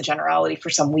amongst the generality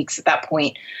for some weeks at that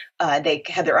point. They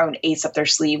had their own ace up their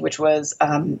sleeve, which was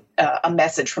a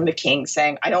message from the king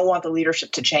saying, "I don't want the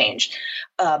leadership to change."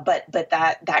 But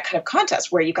that kind of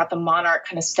contest where you got the monarch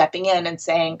kind of stepping in and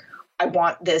saying, "I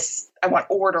want this. I want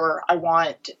order. I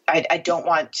don't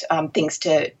want things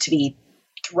to be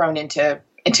thrown into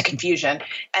confusion."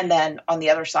 And then on the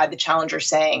other side, the challenger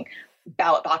saying,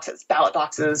 ballot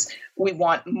boxes. We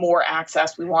want more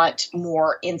access. We want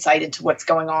more insight into what's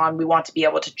going on. We want to be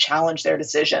able to challenge their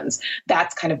decisions.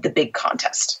 That's kind of the big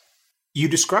contest. You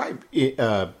describe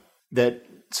that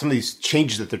some of these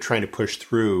changes that they're trying to push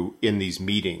through in these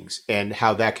meetings and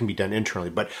how that can be done internally.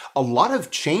 But a lot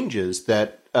of changes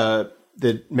that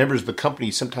the members of the company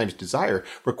sometimes desire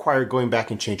require going back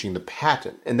and changing the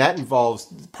patent. And that involves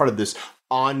part of this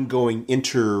ongoing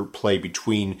interplay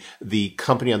between the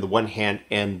company on the one hand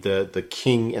and the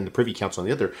king and the Privy Council on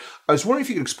the other. I was wondering if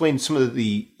you could explain some of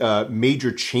the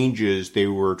major changes they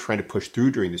were trying to push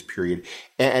through during this period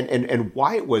and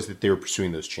why it was that they were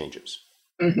pursuing those changes.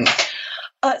 Mm-hmm.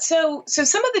 So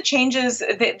some of the changes,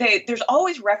 there's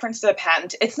always reference to the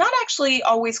patent. It's not actually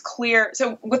always clear.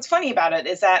 So what's funny about it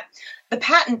is that the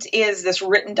patent is this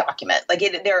written document,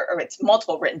 it's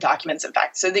multiple written documents, in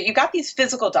fact, so that you got these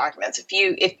physical documents.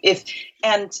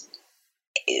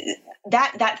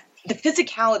 That the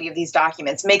physicality of these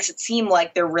documents makes it seem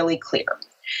like they're really clear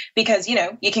because,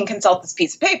 you can consult this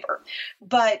piece of paper,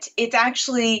 but it's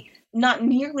actually not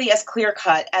nearly as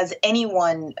clear-cut as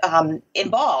anyone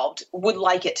involved would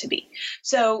like it to be.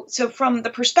 So from the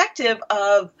perspective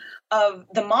of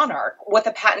the monarch, what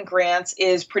the patent grants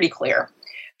is pretty clear.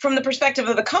 From the perspective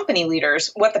of the company leaders,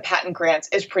 what the patent grants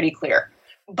is pretty clear.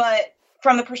 But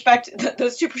from the perspective,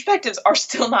 those two perspectives are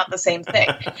still not the same thing.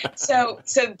 So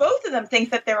both of them think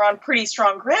that they're on pretty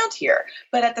strong ground here,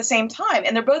 but at the same time,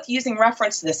 and they're both using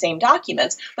reference to the same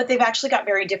documents, but they've actually got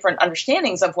very different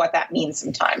understandings of what that means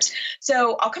sometimes.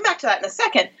 So I'll come back to that in a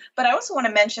second, but I also want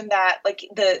to mention that like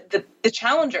the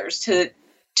challengers to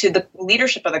the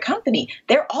leadership of the company,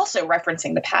 they're also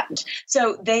referencing the patent.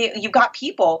 So you've got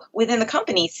people within the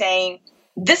company saying,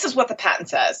 this is what the patent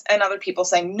says, and other people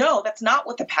saying, no, that's not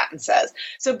what the patent says.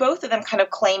 So both of them kind of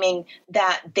claiming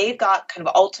that they've got kind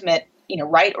of ultimate,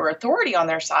 right or authority on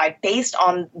their side based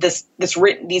on these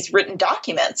written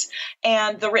documents,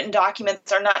 and the written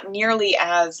documents are not nearly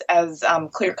as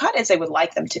clear cut as they would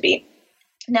like them to be.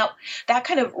 Now, that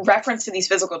kind of reference to these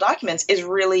physical documents is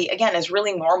really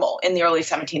normal in the early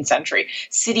 17th century.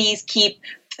 Cities keep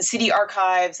city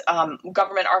archives,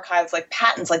 government archives, like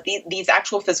patents, like these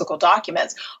actual physical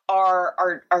documents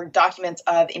are documents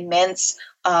of immense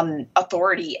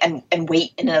authority and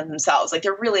weight in and of themselves. Like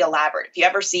they're really elaborate. If you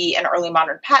ever see an early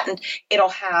modern patent,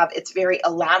 it's very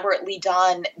elaborately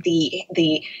done.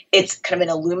 It's kind of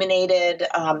an illuminated,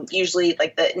 usually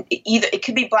like it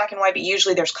could be black and white, but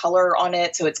usually there's color on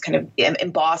it. So it's kind of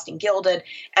embossed and gilded.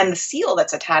 And the seal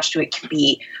that's attached to it can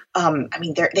be,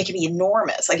 they can be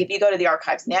enormous. Like if you go to the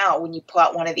archives now, when you pull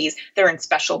out one of these, they're in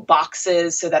special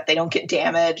boxes so that they don't get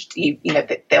damaged.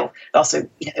 They'll also,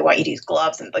 they want you to use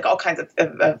gloves and like all kinds of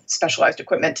specialized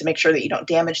equipment to make sure that you don't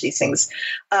damage these things.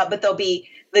 But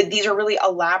these are really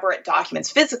elaborate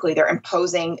documents. Physically, they're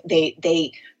imposing.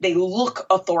 They look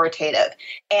authoritative,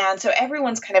 and so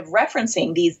everyone's kind of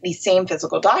referencing these same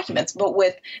physical documents, but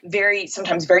with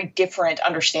sometimes very different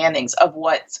understandings of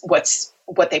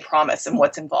what they promise and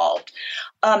what's involved.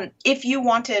 If you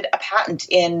wanted a patent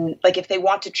if they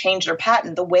want to change their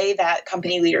patent, the way that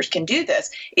company leaders can do this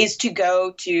is to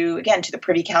go to the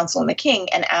Privy Council and the King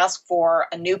and ask for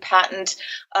a new patent.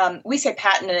 We say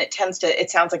patent and it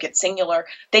sounds like it's singular.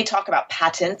 They talk about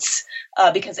patents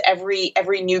because every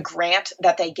new grant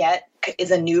that they get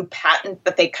is a new patent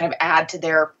that they kind of add to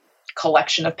their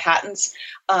collection of patents,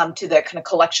 to the kind of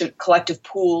collective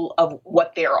pool of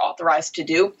what they're authorized to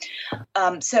do.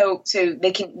 So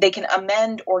they can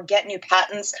amend or get new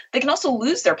patents. They can also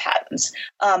lose their patents.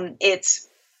 It's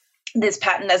this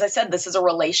patent, as I said, this is a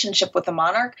relationship with the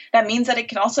monarch. That means that it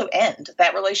can also end.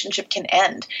 That relationship can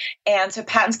end. And so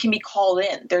patents can be called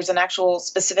in. There's an actual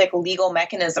specific legal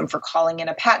mechanism for calling in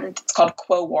a patent. It's called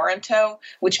quo warranto,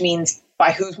 which means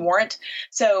by whose warrant.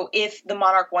 So if the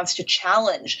monarch wants to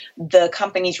challenge the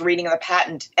company's reading of the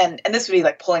patent, and this would be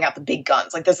like pulling out the big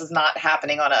guns, like this is not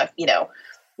happening on a,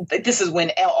 this is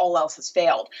when all else has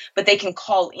failed, but they can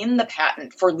call in the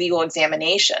patent for legal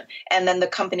examination. And then the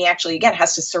company actually, again,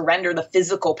 has to surrender the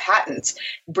physical patents,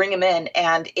 bring them in,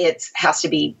 and it has to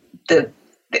be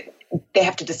they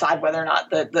have to decide whether or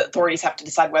not the authorities have to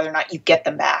decide whether or not you get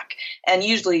them back. And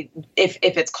usually if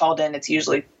it's called in, it's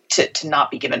usually to not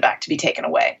be given back, to be taken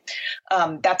away.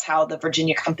 That's how the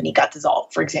Virginia Company got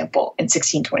dissolved, for example, in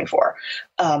 1624,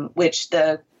 which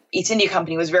the East India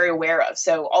Company was very aware of.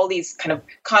 So all these kind of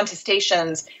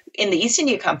contestations in the East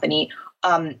India Company,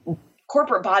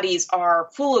 corporate bodies are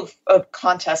full of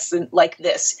contests like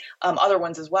this, other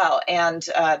ones as well. And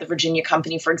the Virginia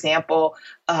Company, for example,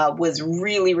 was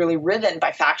really, really riven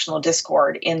by factional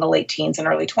discord in the late teens and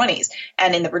early 20s.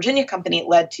 And in the Virginia Company, it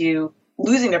led to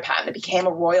losing their patent. It became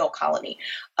a royal colony.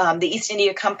 The East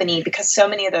India Company, because so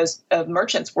many of those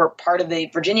merchants were part of the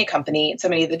Virginia Company, and so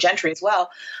many of the gentry as well,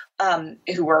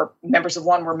 who were members of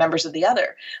one were members of the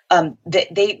other.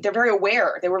 They're very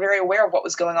aware. They were very aware of what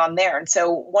was going on there. And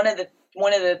so one of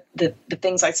the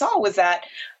things I saw was that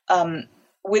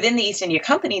within the East India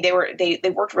Company,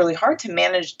 they worked really hard to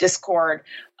manage discord,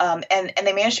 and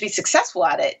they managed to be successful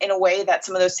at it in a way that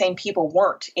some of those same people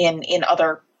weren't in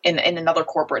another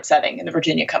corporate setting in the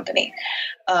Virginia Company.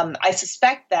 I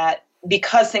suspect that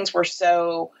because things were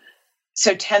so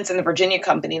tense in the Virginia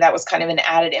Company, that was kind of an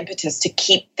added impetus to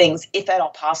keep things, if at all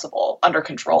possible, under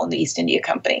control in the East India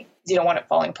Company. You don't want it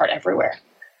falling apart everywhere.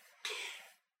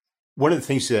 One of the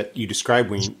things that you describe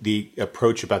when the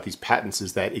approach about these patents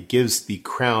is that it gives the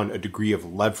crown a degree of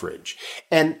leverage.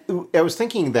 And I was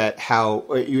thinking that how,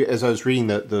 as I was reading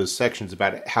those sections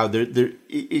about it, how the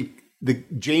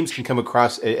James can come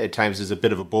across at times as a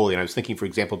bit of a bully. And I was thinking, for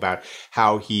example, about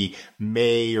how he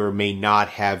may or may not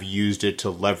have used it to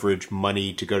leverage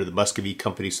money to go to the Muscovy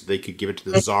company so they could give it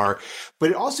to the Tsar. But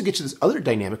it also gets to this other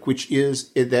dynamic, which is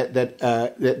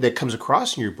that comes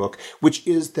across in your book, which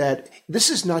is that this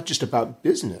is not just about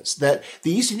business, that the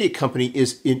East India Company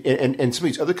is and some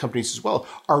of these other companies as well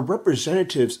are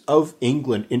representatives of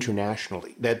England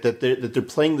internationally, that they're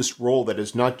playing this role that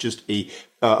is not just a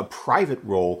private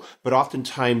role, but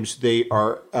oftentimes they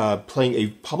are playing a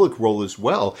public role as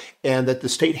well, and that the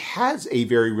state has a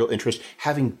very real interest,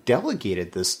 having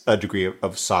delegated this degree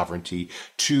of sovereignty,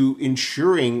 to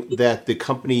ensuring that the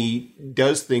company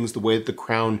does things the way that the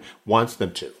crown wants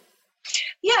them to.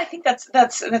 Yeah, I think that's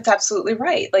absolutely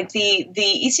right. Like the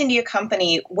East India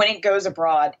Company, when it goes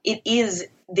abroad, it is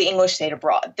the English state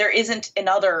abroad. There isn't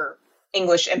another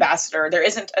English ambassador. There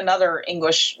isn't another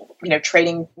English,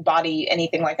 trading body,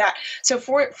 anything like that. So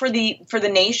for the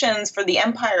nations, for the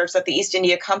empires that the East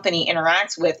India Company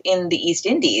interacts with in the East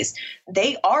Indies,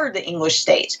 they are the English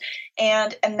state,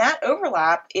 and that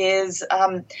overlap is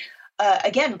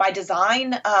again by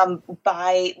design,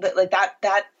 by like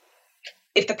that.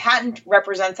 If the patent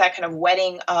represents that kind of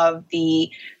wedding of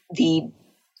the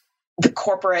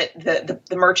corporate, the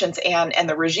merchants and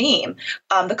the regime,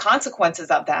 the consequences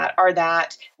of that are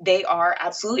that they are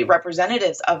absolutely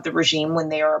representatives of the regime when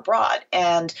they are abroad.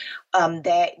 And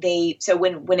so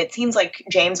when it seems like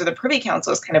James or the Privy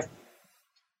Council is kind of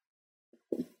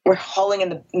we're hauling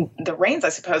in the reins, I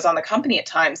suppose, on the company at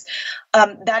times,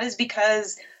 that is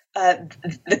because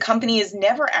the company is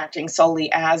never acting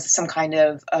solely as some kind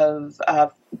of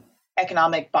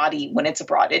economic body when it's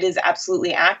abroad. It is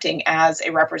absolutely acting as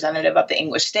a representative of the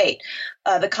English state.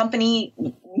 The company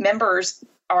members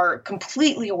are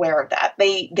completely aware of that.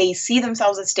 They see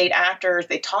themselves as state actors.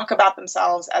 They talk about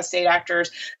themselves as state actors.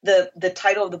 The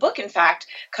title of the book, in fact,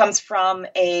 comes from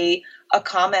a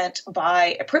comment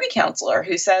by a privy councillor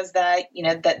who says that,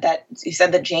 that he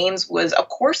said that James was, of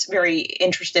course, very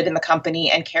interested in the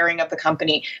company and caring of the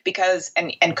company because,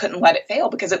 and couldn't let it fail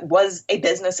because it was a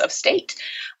business of state.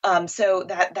 So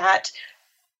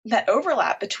that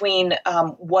overlap between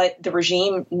what the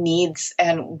regime needs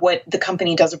and what the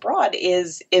company does abroad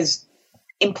is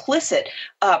implicit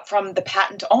from the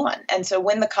patent on. And so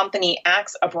when the company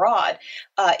acts abroad,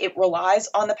 it relies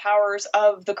on the powers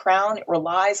of the crown, it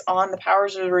relies on the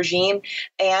powers of the regime,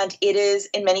 and it is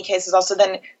in many cases also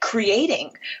then creating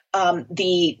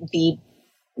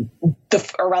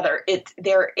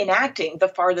they're enacting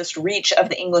the farthest reach of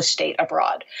the English state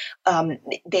abroad.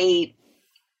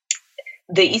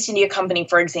 The East India Company,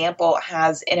 for example,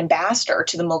 has an ambassador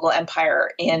to the Mughal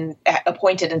Empire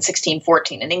appointed in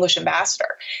 1614, an English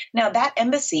ambassador. Now, that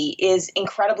embassy is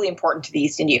incredibly important to the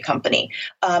East India Company.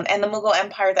 And the Mughal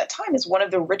Empire at that time is one of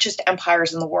the richest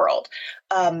empires in the world.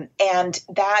 And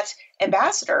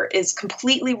ambassador is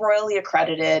completely royally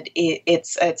accredited.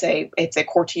 It's a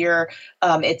courtier.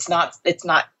 It's not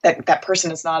that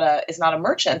person is not a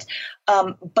merchant.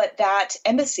 But that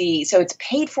embassy, so it's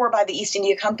paid for by the East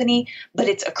India Company, but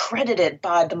it's accredited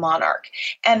by the monarch,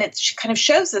 and it kind of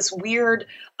shows this weird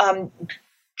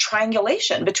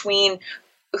triangulation between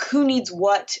who needs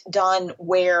what done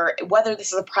where, whether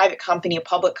this is a private company, a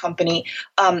public company.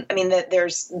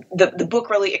 There's the book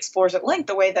really explores at length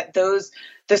the way that those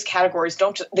categories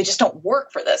just don't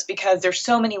work for this, because there's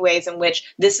so many ways in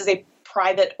which this is a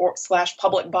private or /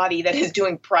 public body that is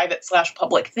doing private /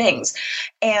 public things.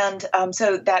 And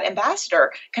so that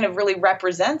ambassador kind of really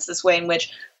represents this way in which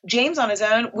James on his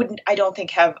own wouldn't, I don't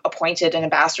think, have appointed an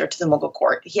ambassador to the Mughal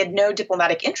court. He had no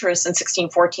diplomatic interests in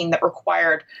 1614 that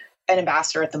required an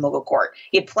ambassador at the Mughal court.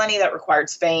 He had plenty that required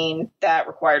Spain, that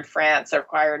required France, that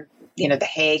required, The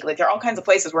Hague. Like, there are all kinds of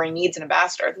places where he needs an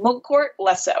ambassador. At the Mughal court,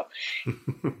 less so.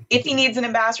 If he needs an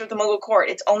ambassador at the Mughal court,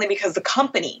 it's only because the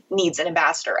company needs an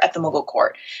ambassador at the Mughal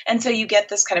court. And so you get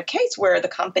this kind of case where the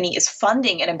company is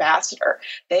funding an ambassador.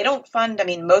 They don't fund,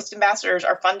 most ambassadors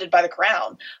are funded by the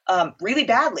crown, really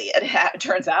badly, it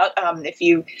turns out.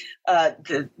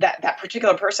 That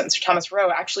particular person, Sir Thomas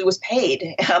Roe, actually was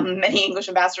paid. Many English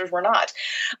ambassadors were not,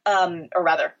 or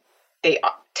rather, they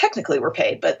technically were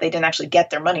paid, but they didn't actually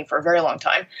get their money for a very long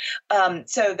time.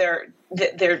 So there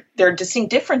are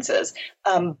distinct differences,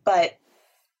 but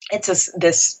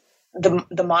it's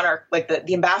the monarch, like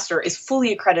the ambassador, is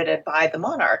fully accredited by the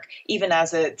monarch, even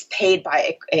as it's paid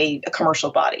by a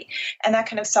commercial body, and that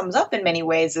kind of sums up in many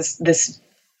ways this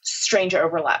strange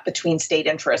overlap between state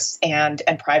interests and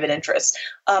private interests.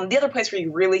 The other place where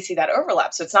you really see that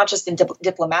overlap, so it's not just in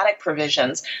diplomatic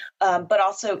provisions, but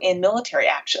also in military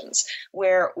actions,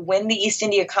 where when the East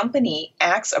India Company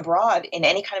acts abroad in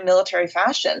any kind of military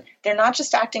fashion, they're not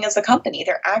just acting as the company,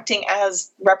 they're acting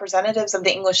as representatives of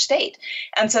the English state.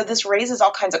 And so this raises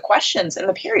all kinds of questions in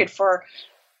the period for,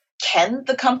 can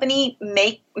the company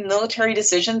make military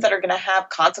decisions that are going to have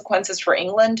consequences for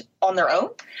England on their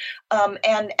own?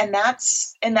 And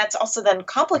that's also then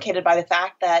complicated by the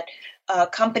fact that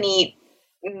company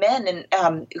men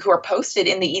who are posted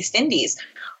in the East Indies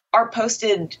are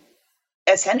posted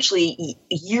essentially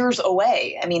years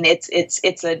away.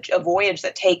 It's a voyage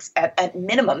that takes at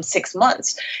minimum 6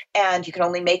 months, and you can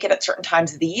only make it at certain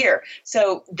times of the year.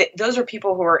 So those are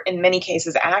people who are in many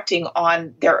cases acting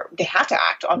on they have to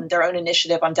act on their own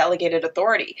initiative, on delegated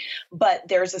authority. But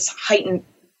there's this heightened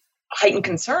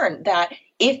concern that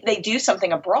if they do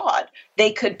something abroad,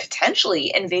 they could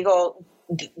potentially inveigle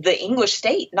the English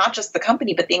state, not just the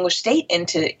company, but the English state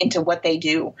into what they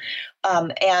do.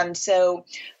 And so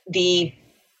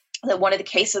one of the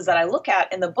cases that I look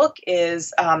at in the book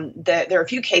is there are a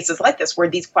few cases like this where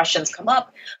these questions come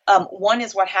up. One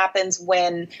is what happens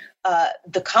when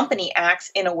the company acts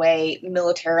in a way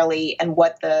militarily, and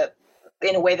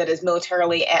in a way that is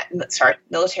military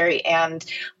and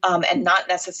not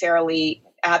necessarily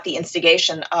at the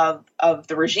instigation of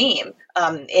the regime.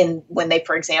 When they,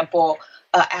 for example,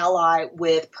 ally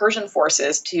with Persian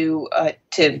forces to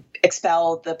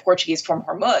expel the Portuguese from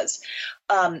Hormuz,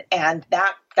 and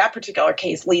that particular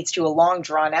case leads to a long,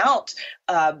 drawn-out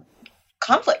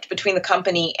conflict between the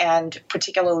company and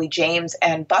particularly James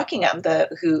and Buckingham,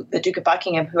 the Duke of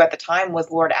Buckingham, who at the time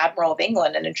was Lord Admiral of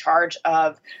England and in charge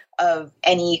of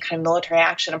any kind of military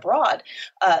action abroad,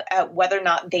 at whether or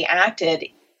not they acted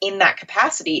in that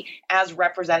capacity as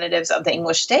representatives of the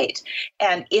English state.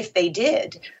 And if they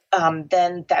did,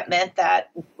 then that meant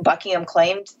that Buckingham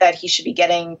claimed that he should be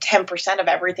getting 10% of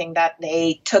everything that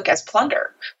they took as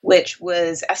plunder, which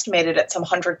was estimated at some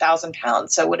 £100,000.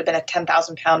 So it would have been a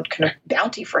 £10,000 kind of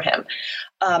bounty for him.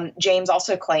 James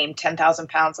also claimed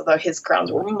 £10,000, although his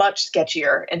grounds were much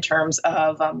sketchier in terms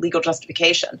of legal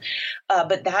justification.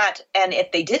 But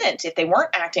if they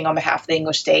weren't acting on behalf of the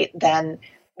English state, then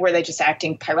were they just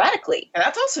acting piratically? And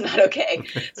that's also not okay.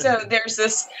 So there is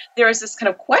this kind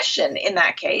of question in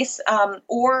that case.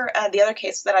 Or the other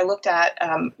case that I looked at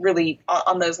really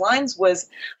on those lines was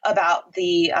about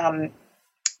the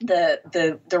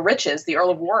Riches, the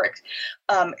Earl of Warwick,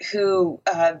 who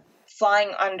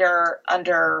flying under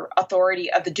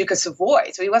authority of the Duke of Savoy.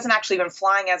 So he wasn't actually even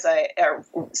flying as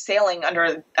sailing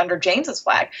under James's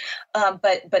flag,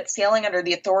 but sailing under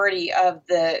the authority of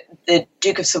the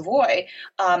Duke of Savoy,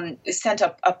 sent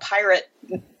a pirate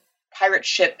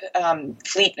ship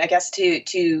fleet, I guess, to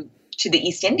the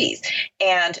East Indies,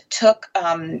 and took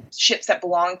ships that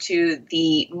belonged to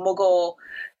the Mughal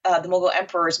the Mughal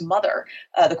emperor's mother,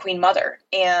 the Queen Mother,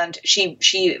 and she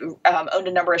owned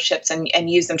a number of ships and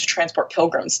used them to transport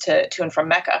pilgrims to and from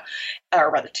Mecca,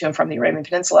 or rather to and from the Arabian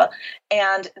Peninsula.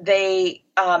 And they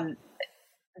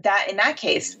that in that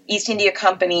case, East India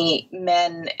Company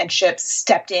men and ships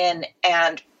stepped in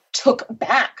and took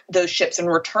back those ships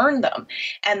and returned them.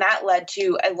 And that led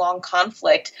to a long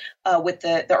conflict with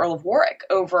the Earl of Warwick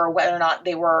over whether or not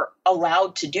they were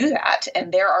allowed to do that.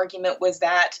 And their argument was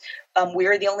that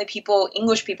we're the only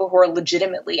English people who are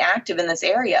legitimately active in this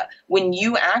area. When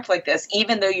you act like this,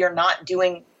 even though you're not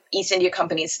doing East India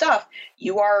Company's stuff,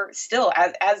 you are still,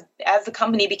 as the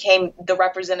company became the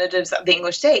representatives of the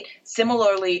English state,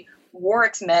 similarly,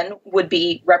 Warwick's men would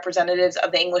be representatives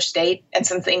of the English state, and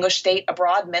since the English state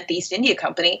abroad meant the East India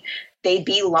Company, they'd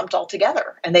be lumped all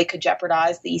together, and they could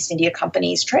jeopardize the East India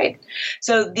Company's trade.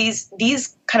 So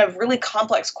these kind of really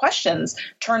complex questions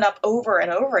turn up over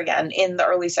and over again in the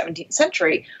early 17th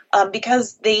century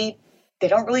because they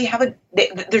don't really have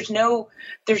there's no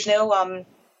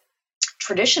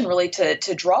tradition really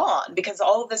to draw on, because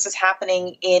all of this is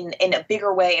happening in a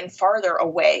bigger way and farther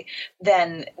away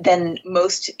than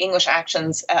most English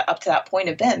actions up to that point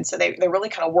have been. So they're really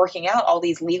kind of working out all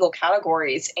these legal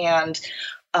categories and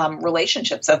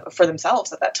relationships for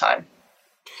themselves at that time.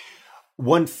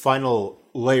 One final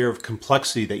layer of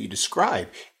complexity that you describe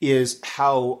is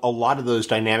how a lot of those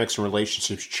dynamics and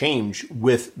relationships change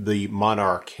with the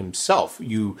monarch himself.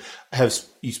 You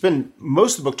spend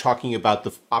most of the book talking about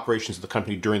the operations of the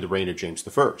company during the reign of James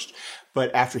I.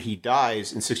 But after he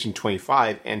dies in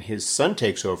 1625 and his son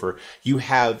takes over, you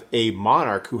have a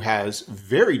monarch who has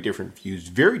very different views,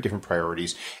 very different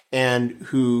priorities, and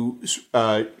who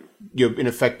in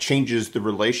effect changes the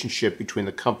relationship between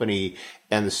the company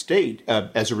and the state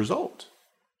as a result.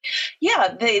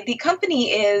 Yeah, the company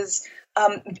is,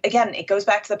 again, it goes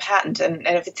back to the patent. And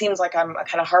if it seems like I'm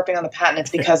kind of harping on the patent,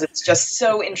 it's because it's just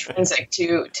so intrinsic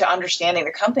to understanding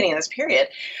the company in this period.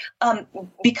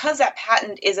 Because that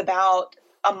patent is about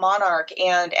a monarch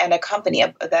and a company,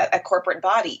 a corporate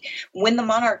body. When the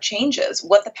monarch changes,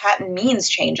 what the patent means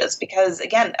changes, because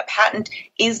again, a patent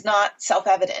is not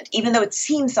self-evident. Even though it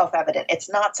seems self-evident, it's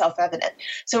not self-evident.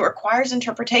 So it requires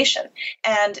interpretation.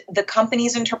 And the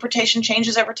company's interpretation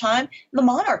changes over time. The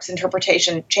monarch's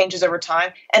interpretation changes over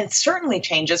time, and certainly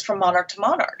changes from monarch to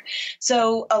monarch.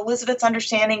 So Elizabeth's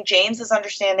understanding, James's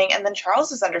understanding, and then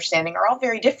Charles's understanding are all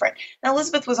very different. Now,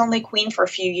 Elizabeth was only queen for a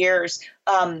few years,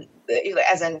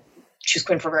 as in she was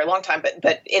queen for a very long time,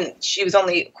 but she was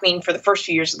only queen for the first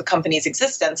few years of the company's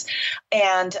existence.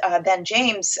 And then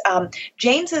James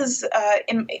is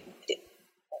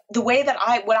the way that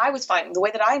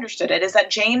I understood it is that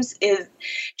James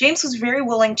was very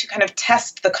willing to kind of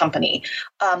test the company.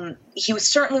 He was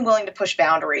certainly willing to push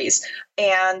boundaries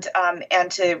and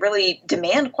to really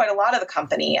demand quite a lot of the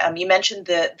company. You mentioned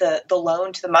the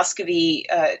loan to the Muscovy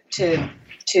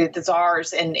to the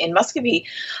czars in Muscovy.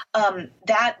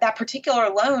 That particular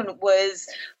loan was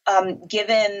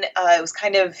given. It was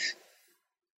kind of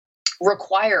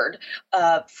required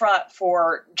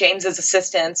for James's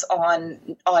assistance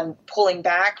on pulling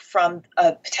back from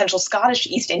a potential Scottish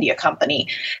East India Company,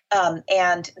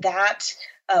 and that.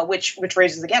 Which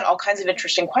raises, again, all kinds of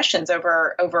interesting questions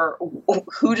over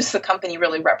who does the company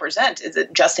really represent? Is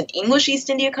it just an English East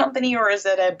India Company, or is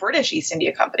it a British East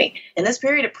India Company? In this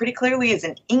period, it pretty clearly is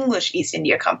an English East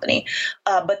India Company,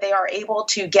 but they are able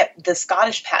to get the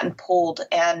Scottish patent pulled,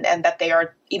 and that they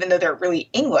are, even though they're really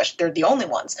English, they're the only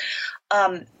ones.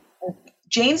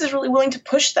 James is really willing to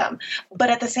push them, but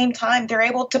at the same time, they're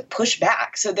able to push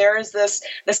back. So there is this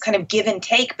kind of give and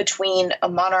take between a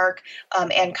monarch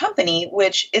and company,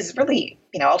 which is really,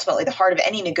 ultimately the heart of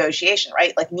any negotiation,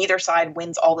 right? Like neither side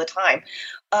wins all the time.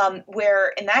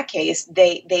 Where in that case,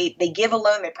 they give a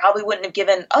loan they probably wouldn't have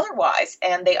given otherwise,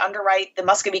 and they underwrite the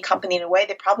Muscovy Company in a way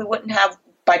they probably wouldn't have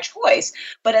by choice.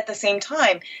 But at the same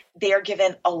time, they are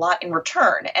given a lot in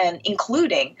return, and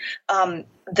including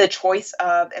the choice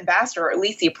of ambassador, or at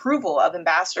least the approval of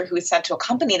ambassador who is sent to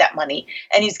accompany that money,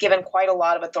 and he's given quite a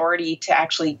lot of authority to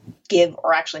actually give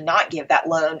or actually not give that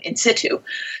loan in situ.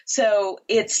 So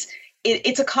it's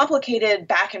a complicated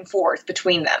back and forth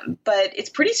between them, but it's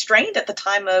pretty strained at the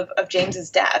time of James's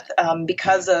death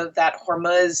because of that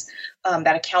Hormuz,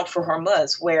 that account for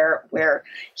Hormuz, where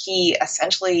he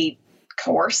essentially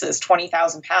coerces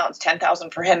 20,000 pounds,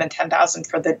 10,000 for him and 10,000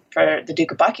 for the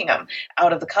Duke of Buckingham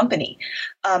out of the company.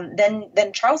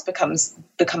 Then Charles becomes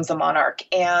the monarch,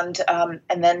 and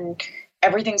then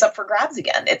everything's up for grabs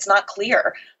again. It's not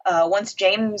clear. Once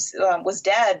James was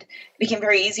dead, it became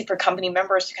very easy for company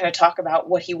members to kind of talk about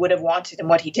what he would have wanted and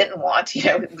what he didn't want.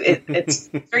 It's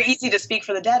very easy to speak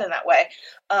for the dead in that way.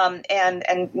 And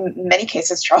in many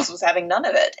cases, Charles was having none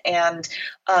of it. And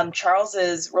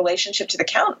Charles's relationship to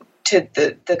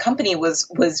the company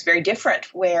was very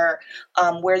different, where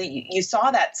you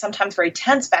saw that sometimes very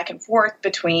tense back and forth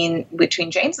between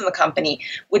James and the company.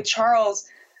 With Charles,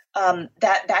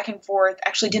 that back and forth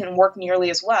actually didn't work nearly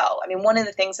as well. I mean, one of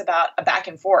the things about a back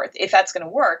and forth, if that's going to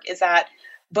work, is that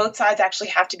both sides actually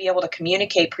have to be able to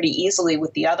communicate pretty easily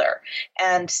with the other.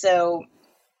 And so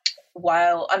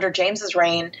while under James's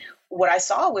reign, what I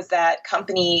saw was that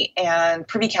company and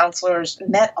privy councilors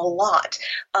met a lot.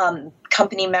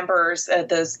 Company members,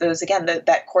 those again,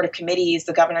 that court of committees,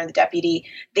 the governor and the deputy,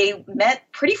 they met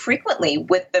pretty frequently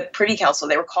with the privy council.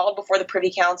 They were called before the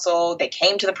privy council. They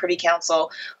came to the privy council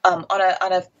on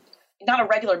a not a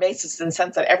regular basis in the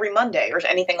sense that every Monday or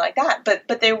anything like that,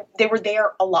 but they were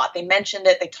there a lot. They mentioned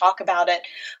it. They talk about it.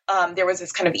 There was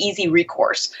this kind of easy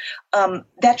recourse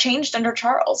that changed under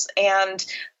Charles, and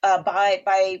and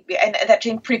that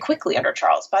changed pretty quickly under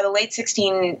Charles. By the late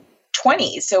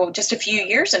 1620s, so just a few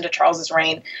years into Charles's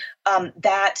reign,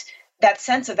 that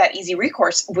sense of that easy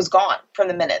recourse was gone from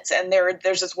the minutes. And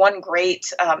there's this one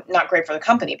great, not great for the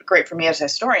company, but great for me as a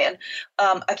historian,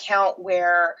 account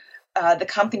where the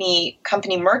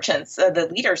company merchants, the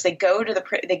leaders, they go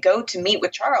to meet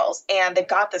with Charles, and they've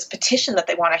got this petition that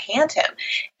they want to hand him,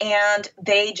 and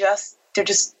they just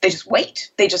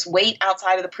wait. They just wait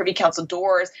outside of the Privy Council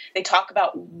doors. They talk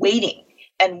about waiting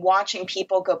and watching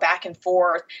people go back and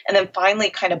forth, and then finally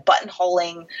kind of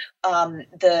buttonholing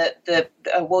the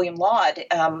William Laud,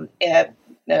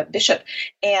 bishop,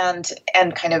 and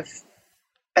kind of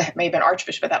maybe an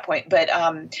archbishop at that point, but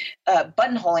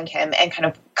buttonholing him and kind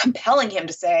of compelling him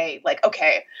to say, like,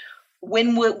 okay,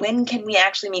 when can we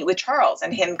actually meet with Charles?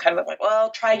 And him kind of like, well,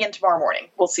 try again tomorrow morning.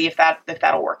 We'll see if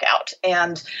that'll work out.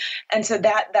 And so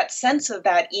that sense of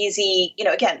that easy,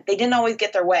 again, they didn't always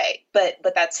get their way, but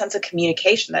that sense of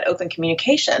communication, that open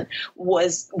communication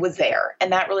was there.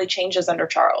 And that really changes under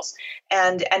Charles.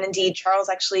 And indeed, Charles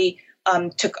actually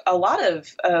took a lot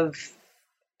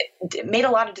made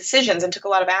a lot of decisions and took a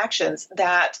lot of actions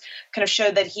that kind of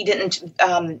showed that he didn't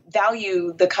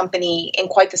value the company in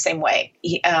quite the same way.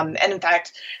 And in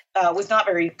fact, was not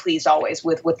very pleased always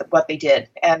with what they did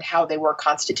and how they were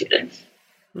constituted.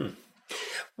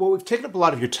 Well, we've taken up a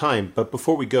lot of your time, but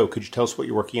before we go, could you tell us what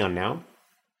you're working on now?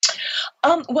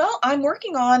 Well, I'm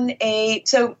working on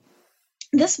so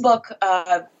this book,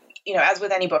 as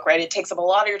with any book, right, it takes up a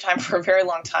lot of your time for a very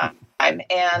long time.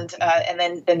 And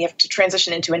then you have to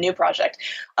transition into a new project.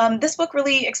 This book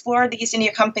really explored the East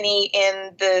India Company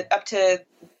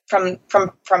from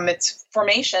its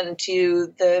formation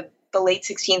to the late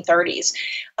 1630s,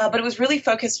 but it was really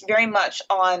focused very much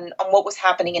on what was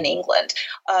happening in England.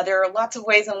 There are lots of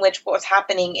ways in which what was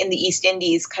happening in the East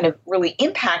Indies kind of really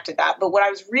impacted that. But what I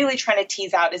was really trying to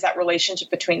tease out is that relationship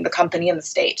between the company and the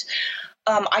state.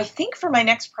 I think for my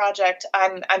next project,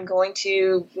 I'm going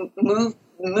to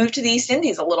move to the East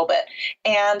Indies a little bit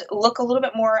and look a little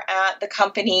bit more at the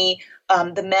company,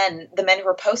 the men who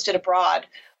were posted abroad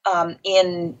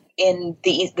in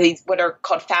the what are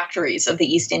called factories of the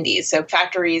East Indies. So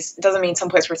factories doesn't mean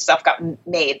someplace where stuff got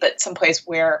made, but someplace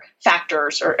where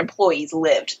factors or employees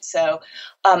lived. So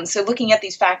looking at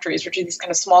these factories, which are these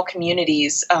kind of small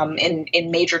communities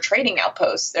in major trading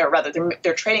outposts, or rather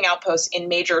they're trading outposts in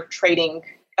major trading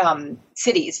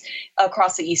cities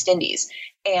across the East Indies.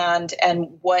 And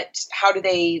how do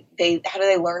they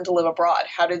learn to live abroad?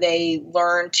 How do they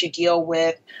learn to deal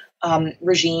with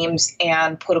regimes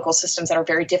and political systems that are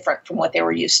very different from what they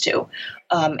were used to,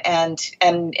 and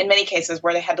in many cases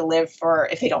where they had to live for,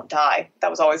 if they don't die, that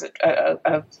was always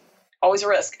always a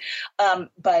risk.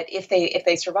 But if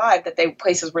they survived, that they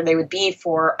places where they would be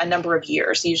for a number of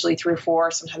years, usually 3 or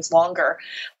 4, sometimes longer,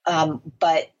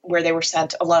 but where they were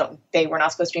sent alone. They were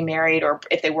not supposed to be married, or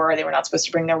if they were not supposed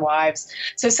to bring their wives.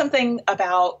 So something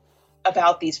about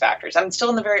these factors. I'm still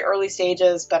in the very early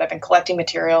stages, but I've been collecting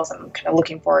materials. I'm kind of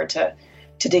looking forward to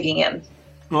digging in.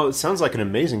 Well, it sounds like an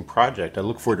amazing project. I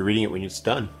look forward to reading it when it's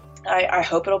done. I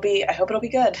hope it'll be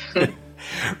good.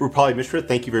 Rupali Mishra,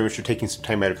 thank you very much for taking some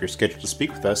time out of your schedule to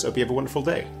speak with us. I hope you have a wonderful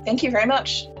day. Thank you very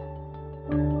much.